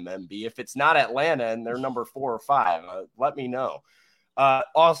over them, MB? If it's not Atlanta and they're number 4 or 5, let me know.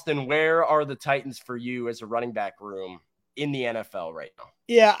 Austin, where are the Titans for you as a running back room in the NFL right now?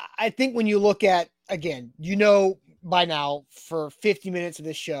 Yeah, I think when you look at, again, by now for 50 minutes of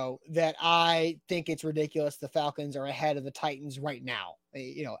this show that I think it's ridiculous the Falcons are ahead of the Titans right now.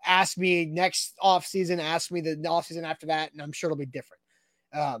 Ask me next offseason, ask me the offseason after that, and I'm sure it'll be different.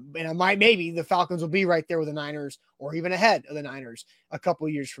 And maybe the Falcons will be right there with the Niners or even ahead of the Niners a couple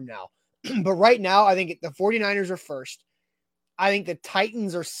of years from now. But right now, I think the 49ers are first. I think the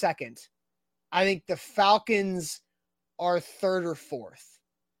Titans are second. I think the Falcons are 3rd or 4th.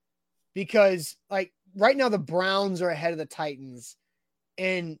 Because, right now the Browns are ahead of the Titans.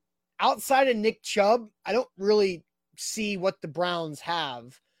 And outside of Nick Chubb, I don't really see what the Browns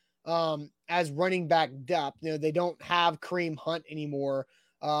have as running back depth. They don't have Kareem Hunt anymore.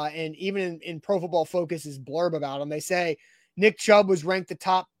 And even in Pro Football Focus's blurb about him, they say Nick Chubb was ranked the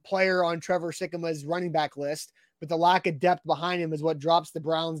top player on Trevor Sikkema's running back list, but the lack of depth behind him is what drops the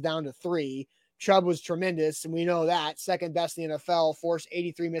Browns down to 3. Chubb was tremendous, and we know that. Second best in the NFL, forced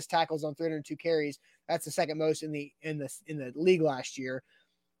 83 missed tackles on 302 carries. That's the second most in the league last year.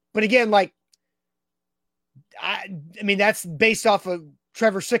 But again, I mean, that's based off of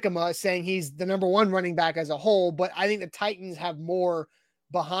Trevor Sikkema saying he's the number 1 running back as a whole. But I think the Titans have more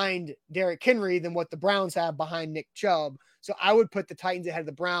behind Derrick Henry than what the Browns have behind Nick Chubb. So I would put the Titans ahead of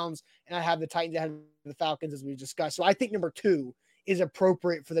the Browns, and I have the Titans ahead of the Falcons, as we discussed. So I think number 2 is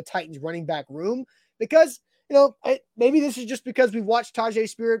appropriate for the Titans running back room because, maybe this is just because we've watched Tajay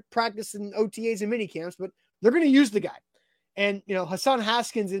Spear practice in OTAs and mini camps, but they're going to use the guy. And, Hassan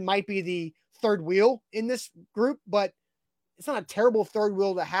Haskins, it might be the 3rd wheel in this group, but it's not a terrible 3rd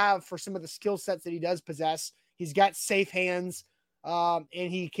wheel to have for some of the skill sets that he does possess. He's got safe hands, and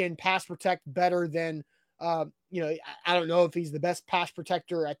he can pass protect better than, I don't know if he's the best pass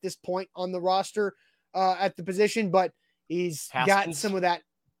protector at this point on the roster at the position, but he's got some of that.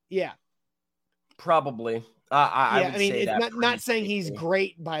 Yeah. Probably. I mean, it's not saying he's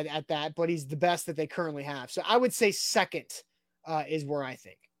great at that, but he's the best that they currently have. So I would say second is where I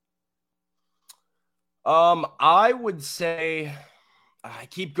think. I would say I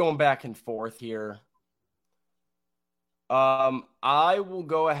keep going back and forth here. I will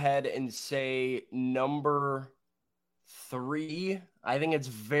go ahead and say number 3. I think it's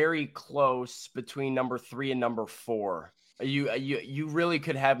very close between number 3 and number 4. You really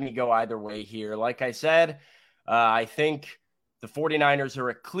could have me go either way here. Like I said, I think the 49ers are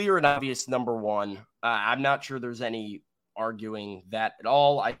a clear and obvious number 1. I'm not sure there's any arguing that at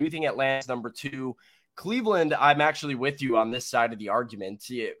all. I do think Atlanta's number 2. Cleveland, I'm actually with you on this side of the argument.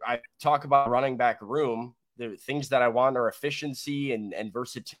 I talk about running back room. The things that I want are efficiency and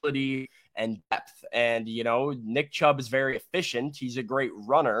versatility and depth. And, Nick Chubb is very efficient. He's a great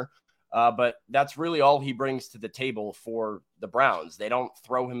runner, but that's really all he brings to the table for the Browns. They don't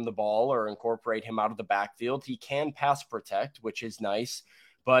throw him the ball or incorporate him out of the backfield. He can pass protect, which is nice,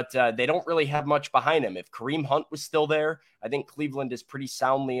 but they don't really have much behind him. If Kareem Hunt was still there, I think Cleveland is pretty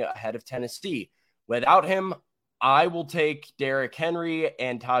soundly ahead of Tennessee. Without him, I will take Derrick Henry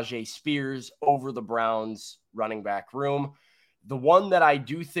and Tajay Spears over the Browns running back room. The one that I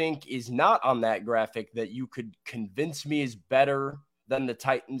do think is not on that graphic that you could convince me is better than the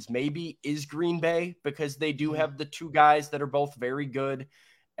Titans maybe is Green Bay, because they do have the 2 guys that are both very good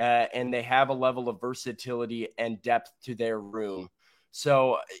and they have a level of versatility and depth to their room.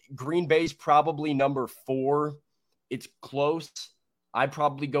 So Green Bay's probably number 4. It's close. I'd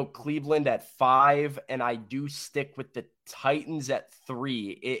probably go Cleveland at 5, and I do stick with the Titans at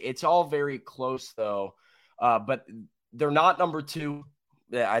 3. It's all very close, though, but they're not number 2.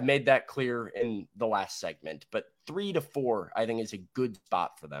 I made that clear in the last segment, but 3 to 4, I think, is a good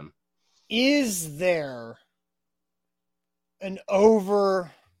spot for them. Is there an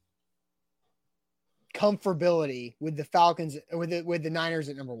over comfortability with the Falcons, with the Niners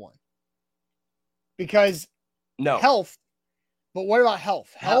at number 1? Because no health. But what about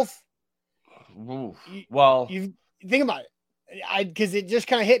health? Health. You think about it. Because it just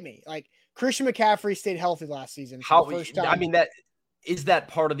kind of hit me. Like Christian McCaffrey stayed healthy last season. For the first time. I mean, that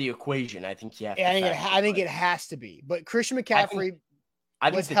part of the equation. I think I think it has to be. But Christian McCaffrey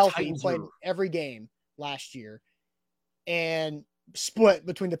was healthy. He played every game last year, and split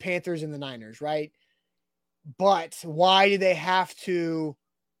between the Panthers and the Niners, right? But why did they have to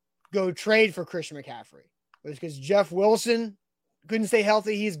go trade for Christian McCaffrey? It was because Jeff Wilson couldn't stay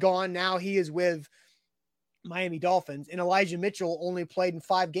healthy. He's gone. Now he is with Miami Dolphins, and Elijah Mitchell only played in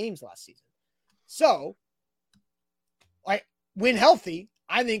 5 games last season. So, when healthy,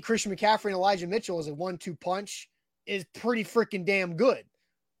 I think Christian McCaffrey and Elijah Mitchell as a 1-2 punch is pretty freaking damn good.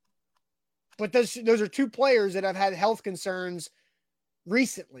 But those are 2 players that have had health concerns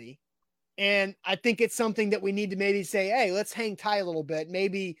recently, and I think it's something that we need to maybe say, hey, let's hang tight a little bit.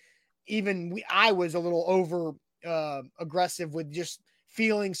 Maybe even I was a little over aggressive with just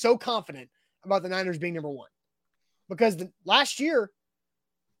feeling so confident about the Niners being number 1, because last year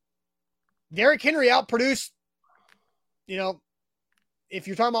Derrick Henry outproduced, if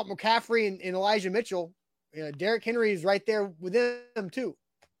you're talking about McCaffrey and Elijah Mitchell, Derrick Henry is right there with them too.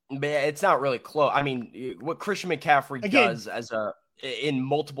 But it's not really close. I mean, what Christian McCaffrey does in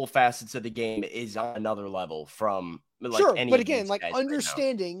multiple facets of the game is on another level from any. But again,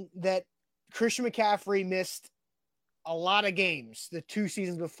 understanding that Christian McCaffrey missed a lot of games the 2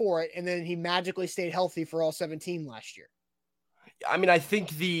 seasons before it, and then he magically stayed healthy for all 17 last year. I mean, I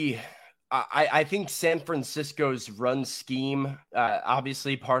think I think San Francisco's run scheme,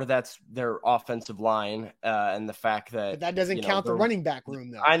 obviously part of that's their offensive line and the fact that. But that doesn't count the running back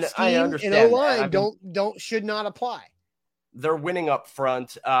room, though. I understand. And O-line should not apply. They're winning up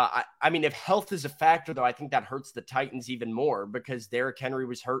front. I mean, if health is a factor, though, I think that hurts the Titans even more, because Derrick Henry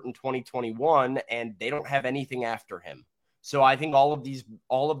was hurt in 2021 and they don't have anything after him. So I think all of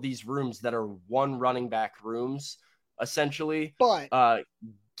these rooms that are 1 running back rooms essentially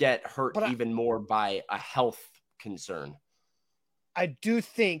get hurt even more by a health concern. I do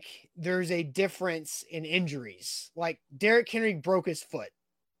think there's a difference in injuries. Like Derrick Henry broke his foot.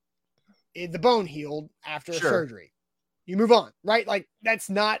 The bone healed after surgery. You move on, right? Like that's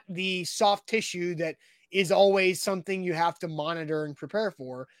not the soft tissue that is always something you have to monitor and prepare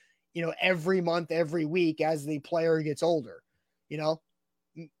for, every month, every week as the player gets older.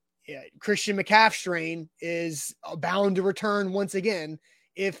 Christian McCaffrey strain is bound to return once again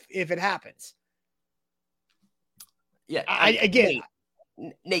if it happens. Yeah.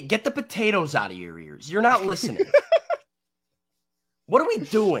 Nate, get the potatoes out of your ears. You're not listening. What are we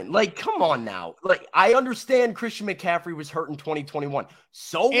doing? Come on now. I understand Christian McCaffrey was hurt in 2021.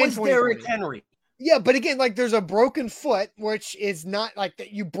 So was Derrick Henry. Yeah, but again, like there's a broken foot, which is not like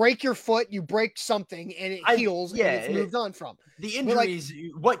that. You break your foot, you break something, and it heals, and it's moved on from. The injuries,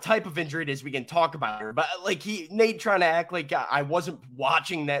 what type of injury it is, we can talk about here. But like Nate trying to act like I wasn't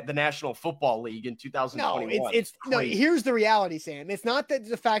watching the National Football League in 2021. No, here's the reality, Sam. It's not that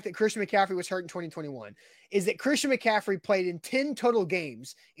the fact that Christian McCaffrey was hurt in 2021, is that Christian McCaffrey played in 10 total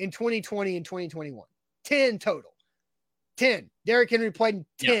games in 2020 and 2021. 10 total. 10. Derrick Henry played in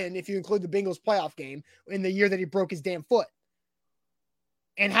 10 if you include the Bengals playoff game in the year that he broke his damn foot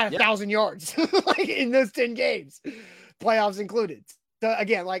and had 1,000 yards like in those 10 games, playoffs included. So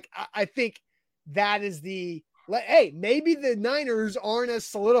again, like I think that is hey, maybe the Niners aren't as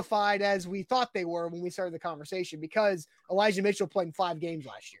solidified as we thought they were when we started the conversation because Elijah Mitchell played in 5 games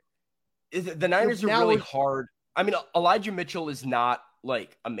last year. The Niners are really hard. I mean, Elijah Mitchell is not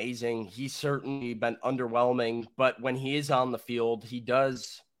like amazing. He's certainly been underwhelming, but when he is on the field, he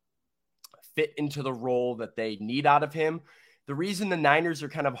does fit into the role that they need out of him. The reason the Niners are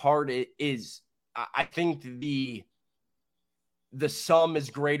kind of hard is I think the sum is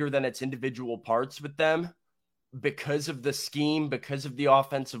greater than its individual parts with them because of the scheme, because of the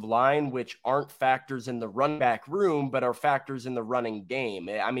offensive line, which aren't factors in the run back room, but are factors in the running game.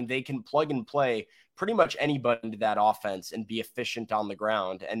 I mean, they can plug and play pretty much anybody into that offense and be efficient on the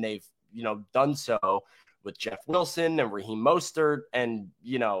ground. And they've, done so with Jeff Wilson and Raheem Mostert and,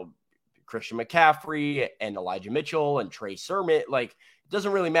 Christian McCaffrey and Elijah Mitchell and Trey Sermon. Like, it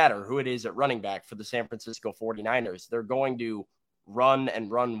doesn't really matter who it is at running back for the San Francisco 49ers. They're going to run and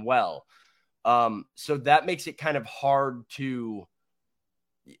run well. So that makes it kind of hard to,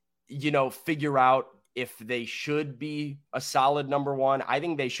 figure out if they should be a solid number one. I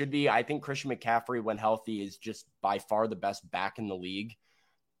think they should be. I think Christian McCaffrey, when healthy, is just by far the best back in the league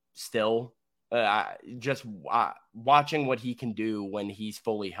still. Watching what he can do when he's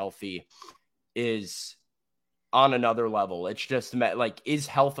fully healthy is on another level. It's just like, is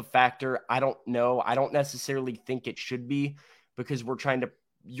health a factor? I don't know. I don't necessarily think it should be because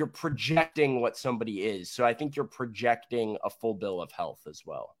you're projecting what somebody is. So I think you're projecting a full bill of health as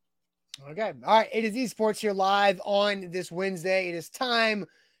well. Okay. All right. A to Z Sports here live on this Wednesday. It is time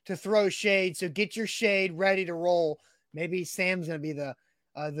to throw shade. So get your shade ready to roll. Maybe Sam's going to be the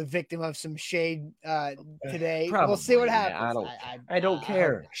victim of some shade today. Probably. We'll see what happens. I don't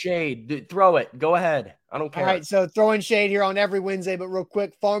care. Shade. Throw it. Go ahead. I don't care. All right. So throwing shade here on every Wednesday, but real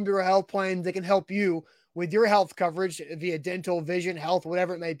quick, Farm Bureau Health Plans, they can help you with your health coverage via dental, vision, health,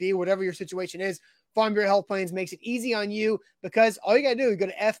 whatever it may be, whatever your situation is. Farm Bureau Health Plans makes it easy on you because all you got to do is go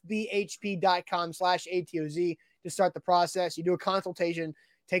to fbhp.com/ATOZ to start the process. You do a consultation,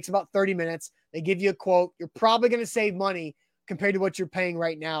 takes about 30 minutes. They give you a quote. You're probably going to save money compared to what you're paying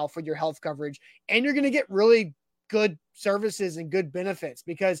right now for your health coverage. And you're going to get really good services and good benefits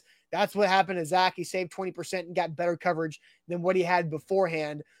because that's what happened to Zach. He saved 20% and got better coverage than what he had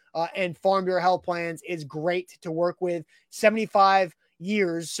beforehand. And Farm Bureau Health Plans is great to work with. 75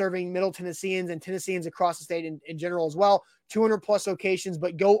 years serving Middle Tennesseans and Tennesseans across the state in general as well. 200 plus locations,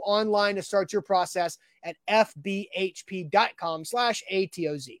 but go online to start your process at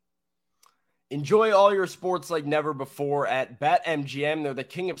fbhp.com/ATOZ. Enjoy all your sports like never before at BetMGM. They're the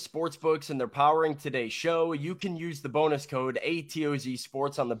king of sportsbooks, and they're powering today's show. You can use the bonus code ATOZ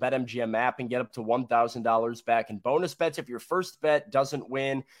Sports on the BetMGM app and get up to $1,000 back in bonus bets if your first bet doesn't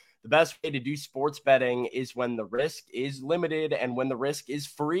win. The best way to do sports betting is when the risk is limited and when the risk is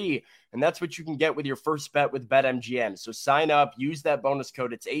free. And that's what you can get with your first bet with BetMGM. So sign up, use that bonus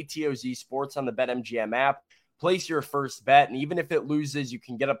code. It's ATOZ Sports on the BetMGM app. Place your first bet, and even if it loses, you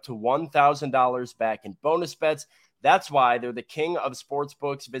can get up to $1,000 back in bonus bets. That's why they're the king of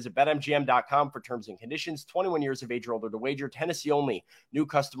sportsbooks. Visit BetMGM.com for terms and conditions. 21 years of age or older to wager. Tennessee only. New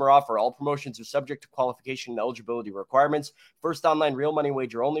customer offer. All promotions are subject to qualification and eligibility requirements. First online real money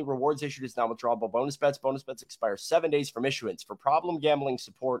wager only. Rewards issued as non-withdrawable bonus bets. Bonus bets expire 7 days from issuance. For problem gambling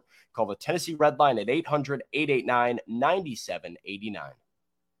support, call the Tennessee Red Line at 800-889-9789.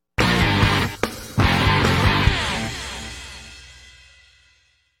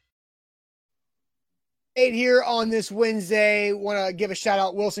 Here on this Wednesday, want to give a shout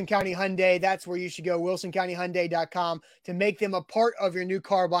out Wilson County Hyundai. That's where you should go, wilsoncountyhyundai.com, to make them a part of your new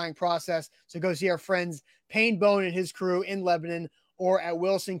car buying process. So go see our friends Payne Bone and his crew in Lebanon or at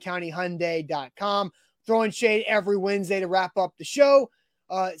wilsoncountyhyundai.com. Throwing shade every Wednesday to wrap up the show.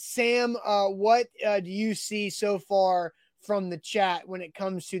 Sam, what do you see so far from the chat when it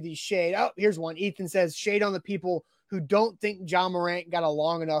comes to the shade? Oh, here's one. Ethan says shade on the people who don't think John Morant got a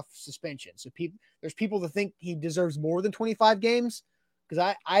long enough suspension. So there's people that think he deserves more than 25 games.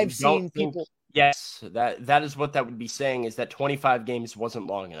 Because I've seen people. Yes, that is what that would be saying, is that 25 games wasn't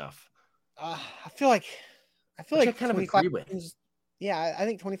long enough. I feel like Which I kind of 25 agree with. games. Yeah, I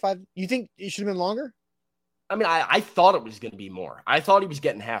think 25. You think it should have been longer? I mean, I thought it was going to be more. I thought he was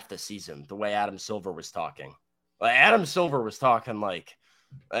getting half the season the way Adam Silver was talking. Adam Silver was talking like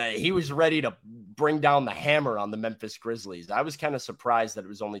he was ready to bring down the hammer on the Memphis Grizzlies. I was kind of surprised that it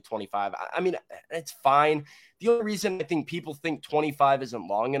was only 25. I mean, it's fine. The only reason I think people think 25 isn't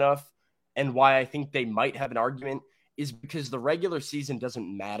long enough and why I think they might have an argument is because the regular season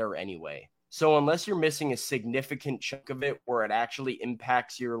doesn't matter anyway. So unless you're missing a significant chunk of it where it actually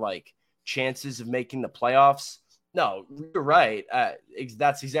impacts your like chances of making the playoffs, no, you're right.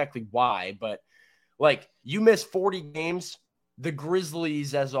 That's exactly why. But like you miss 40 games, the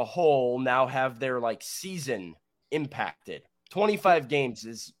Grizzlies as a whole now have their like season impacted. 25 games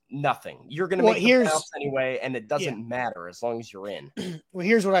is nothing. You're going to make the playoffs anyway, and it doesn't matter as long as you're in. Well,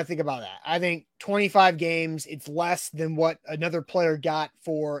 here's what I think about that. I think 25 games, it's less than what another player got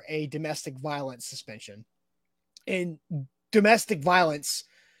for a domestic violence suspension. And domestic violence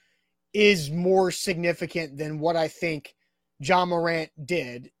is more significant than what I think Ja Morant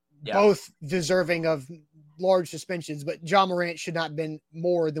did. Yeah. Both deserving of large suspensions, but Ja Morant should not have been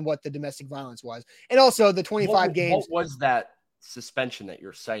more than what the domestic violence was. And also the 25 games. What was that suspension that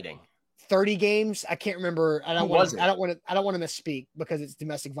you're citing? 30 games. I can't remember. I don't want to misspeak because it's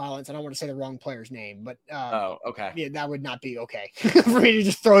domestic violence. I don't want to say the wrong player's name, but okay. Yeah, that would not be okay for me to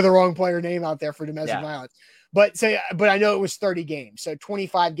just throw the wrong player name out there for domestic violence. But I know it was 30 games. So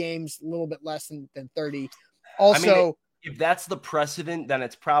 25 games, a little bit less than 30. Also, I mean, if that's the precedent, then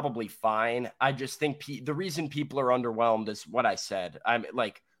it's probably fine. I just think the reason people are underwhelmed is what I said. I'm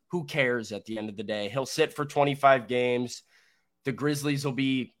like, who cares at the end of the day? He'll sit for 25 games. The Grizzlies will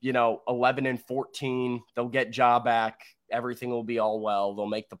be, 11-14. They'll get Ja back. Everything will be all well. They'll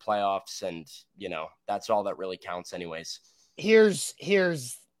make the playoffs. And, that's all that really counts anyways. Here's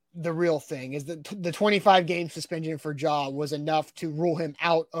the real thing is that the 25 game suspension for Ja was enough to rule him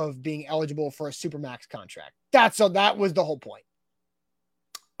out of being eligible for a Supermax contract. That was the whole point.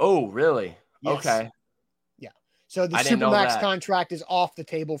 Oh, really? Yes. Okay. Yeah. So the Supermax contract is off the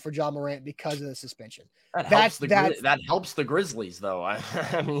table for Ja Morant because of the suspension. That helps the Grizzlies, though.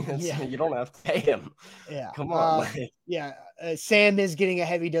 I mean, you don't have to pay him. Yeah. Come on. Sam is getting a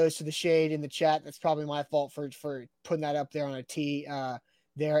heavy dose of the shade in the chat. That's probably my fault for putting that up there on a T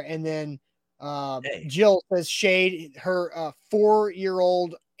there. And then Jill says shade, her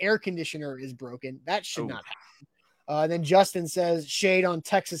 4-year-old air conditioner is broken. That should not happen. Then Justin says shade on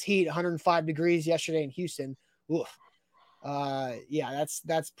Texas heat, 105 degrees yesterday in Houston. Oof.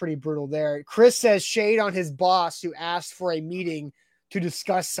 That's pretty brutal there. Chris says shade on his boss who asked for a meeting to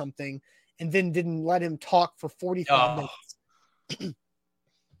discuss something and then didn't let him talk for 45 minutes.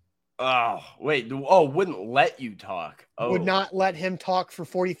 Wouldn't let you talk. Would not let him talk for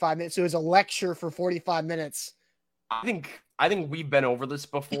 45 minutes. So it was a lecture for 45 minutes. I think we've been over this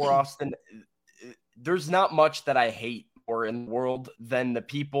before, Austin. There's not much that I hate more in the world than the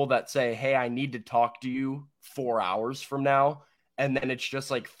people that say, hey, I need to talk to you 4 hours from now. And then it's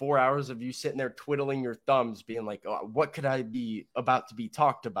just like 4 hours of you sitting there twiddling your thumbs being like, oh, what could I be about to be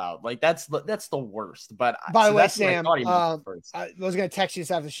talked about? Like that's the worst. But by the way, Sam, I was going to text you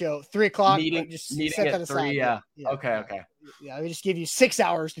this after the show, 3:00. Meeting set that aside. 3. Yeah. Okay. Yeah. We just give you 6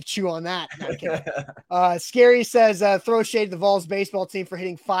 hours to chew on that. No, Scary says, throw shade to the Vols baseball team for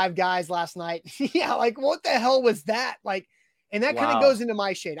hitting 5 guys last night. Yeah. Like what the hell was that? Like, and that kind of goes into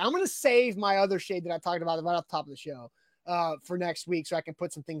my shade. I'm going to save my other shade that I talked about right off the top of the show for next week so I can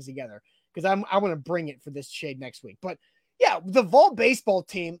put some things together because I want to bring it for this shade next week. But yeah, the Vol baseball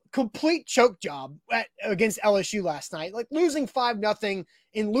team, complete choke job against LSU last night. Like losing 5-0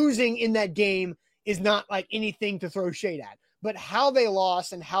 and losing in that game is not like anything to throw shade at. But how they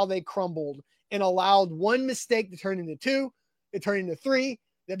lost and how they crumbled and allowed one mistake to turn into 2, it turned into 3,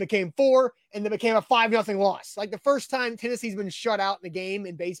 that became 4, and that became a 5-0 loss. Like the first time Tennessee's been shut out in a game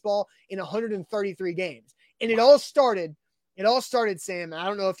in baseball in 133 games. And it all started, Sam, and I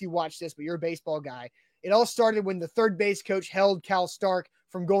don't know if you watched this, but you're a baseball guy. It all started when the third base coach held Cal Stark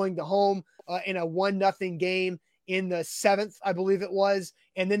from going to home in a 1-0 game in the 7th, I believe it was.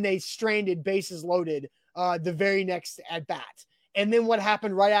 And then they stranded bases loaded the very next at bat. And then what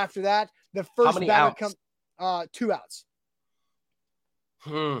happened right after that? The first batter come 2 outs.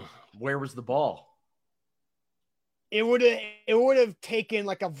 Where was the ball? It would have taken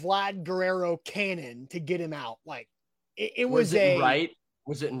like a Vlad Guerrero cannon to get him out. Like it was in right.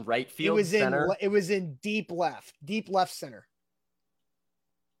 Was it in right field? It was in deep left center.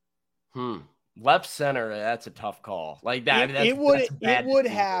 Left center. That's a tough call. Like that. It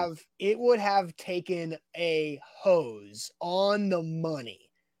would have taken a hose on the money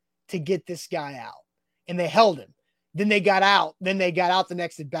to get this guy out, and they held him. Then they got out. The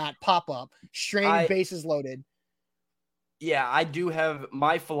next at bat, pop up, strained, bases loaded. Yeah, I do have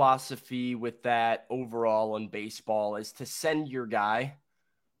my philosophy with that overall in baseball is to send your guy,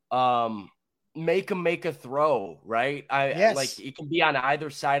 make him make a throw, right? Yes. Like it can be on either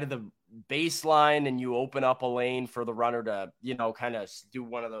side of the baseline and you open up a lane for the runner to, kind of do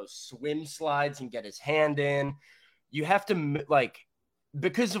one of those swim slides and get his hand in. You have to, like,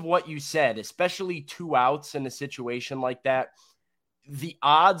 because of what you said, especially 2 outs in a situation like that, the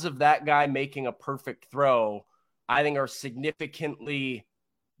odds of that guy making a perfect throw, I think, are significantly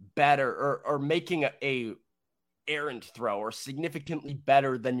better, or making a errant throw or significantly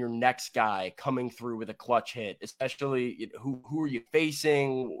better than your next guy coming through with a clutch hit, especially who are you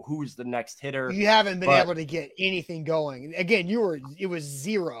facing? Who's the next hitter? You haven't been able to get anything going. Again, it was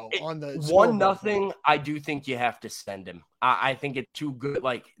 0 on the 1-0. I do think you have to send him. I think it's too good.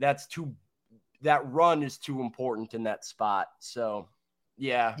 Like that run is too important in that spot. So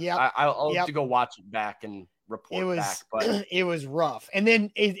yeah, I'll have to go watch it back and report back. But it was rough. And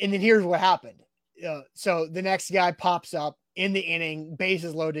then here's what happened. So the next guy pops up in the inning,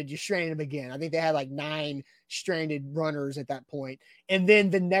 bases loaded, you strain him again. I think they had like 9 stranded runners at that point. And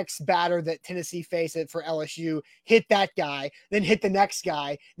then the next batter that Tennessee faced it for LSU hit that guy, then hit the next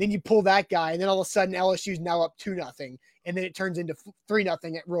guy, then you pull that guy, and then all of a sudden LSU's now up 2-0, and then it turns into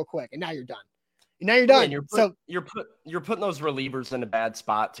 3-0 real quick, and now you're done. And now you're done. You're putting those relievers in a bad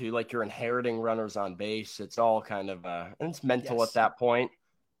spot too, like you're inheriting runners on base. It's all kind of it's mental at that point.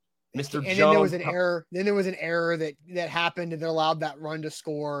 Mr. And Jones. then there was an error. Then there was an error that happened and that allowed that run to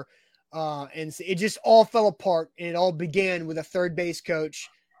score. And it just all fell apart. And it all began with a third base coach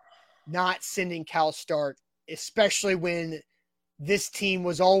not sending Cal Start, especially when this team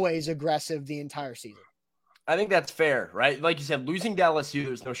was always aggressive the entire season. I think that's fair, right? Like you said, losing to LSU,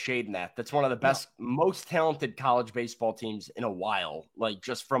 there's no shade in that. That's one of the best, most talented college baseball teams in a while, like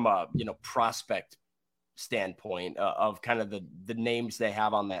just from a, prospect standpoint of kind of the names they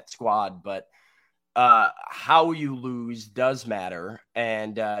have on that squad. But how you lose does matter.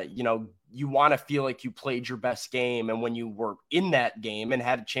 And, you want to feel like you played your best game. And when you were in that game and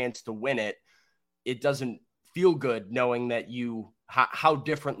had a chance to win it, it doesn't feel good knowing that how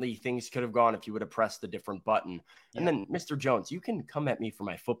differently things could have gone if you would have pressed a different button. Yeah. And then, Mr. Jones, you can come at me for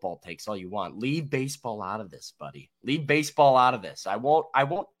my football takes all you want. Leave baseball out of this, buddy. Leave baseball out of this. I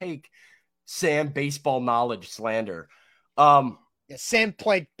won't take Sam baseball knowledge slander. Sam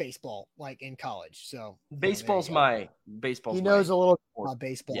played baseball like in college, so baseball's He knows a little bit about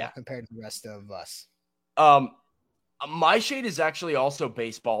baseball compared to the rest of us. My shade is actually also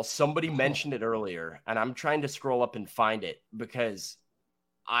baseball. Somebody mentioned it earlier, and I'm trying to scroll up and find it because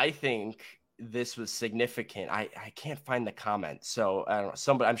I think this was significant. I can't find the comment, so I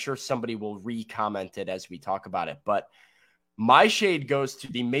don't know. I'm sure somebody will re-comment it as we talk about it, but my shade goes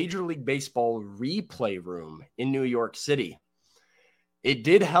to the Major League Baseball replay room in New York City. It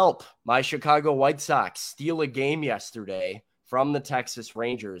did help my Chicago White Sox steal a game yesterday from the Texas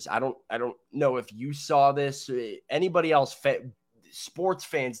Rangers. I don't know if you saw this. Anybody else, sports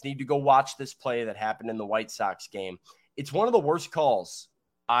fans need to go watch this play that happened in the White Sox game. It's one of the worst calls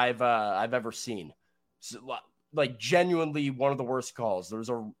I've ever seen. So, like genuinely one of the worst calls.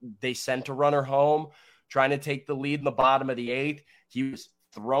 They sent a runner home, trying to take the lead in the bottom of the 8th. He was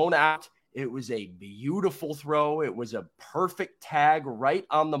thrown out. It was a beautiful throw. It was a perfect tag right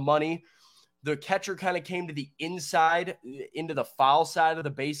on the money. The catcher kind of came to the inside, into the foul side of the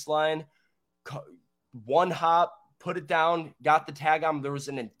baseline. One hop, put it down, got the tag on. There was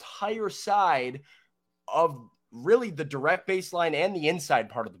an entire side of really the direct baseline and the inside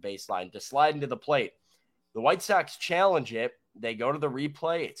part of the baseline to slide into the plate. The White Sox challenge it. They go to the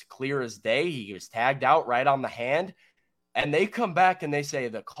replay. It's clear as day. He was tagged out right on the hand. And they come back and they say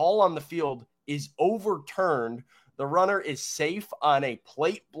the call on the field is overturned. The runner is safe on a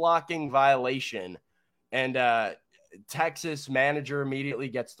plate blocking violation. And Texas manager immediately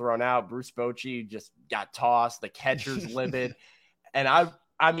gets thrown out. Bruce Bochy just got tossed. The catcher's livid. And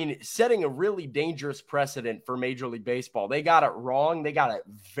I mean, setting a really dangerous precedent for Major League Baseball. They got it wrong. They got it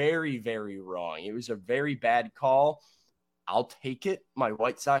very, very wrong. It was a very bad call. I'll take it. My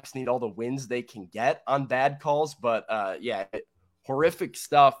White Sox need all the wins they can get on bad calls. But, horrific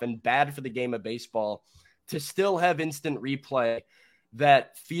stuff and bad for the game of baseball to still have instant replay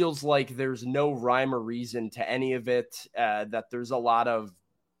that feels like there's no rhyme or reason to any of it, that there's a lot of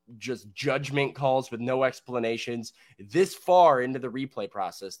just judgment calls with no explanations this far into the replay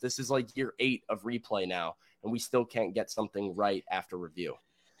process. This is like year 8 of replay now, and we still can't get something right after review.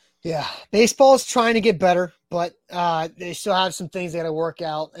 Yeah, baseball's trying to get better, but they still have some things they got to work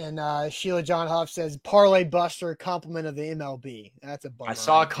out. And Sheila John Huff says parlay buster compliment of the MLB. That's a bummer. I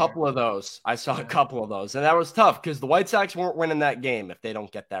saw right a couple there. of those. Yeah. A couple of those, and that was tough because the White Sox weren't winning that game if they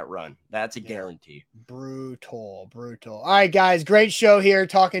don't get that run. That's a guarantee. Brutal. All right, guys, great show here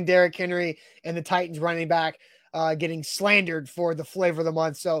talking Derrick Henry and the Titans running back getting slandered for the flavor of the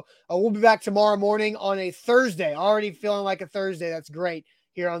month. So we'll be back tomorrow morning on a Thursday. Already feeling like a Thursday. That's great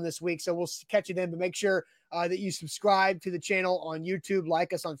here on this week. So we'll catch you then, but make sure that you subscribe to the channel on YouTube,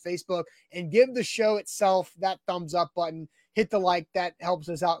 like us on Facebook, and give the show itself that thumbs up button. Hit the like. That helps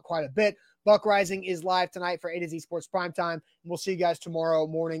us out quite a bit. Buck Rising is live tonight for A to Z Sports Primetime. We'll see you guys tomorrow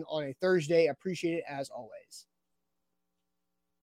morning on a Thursday. Appreciate it as always.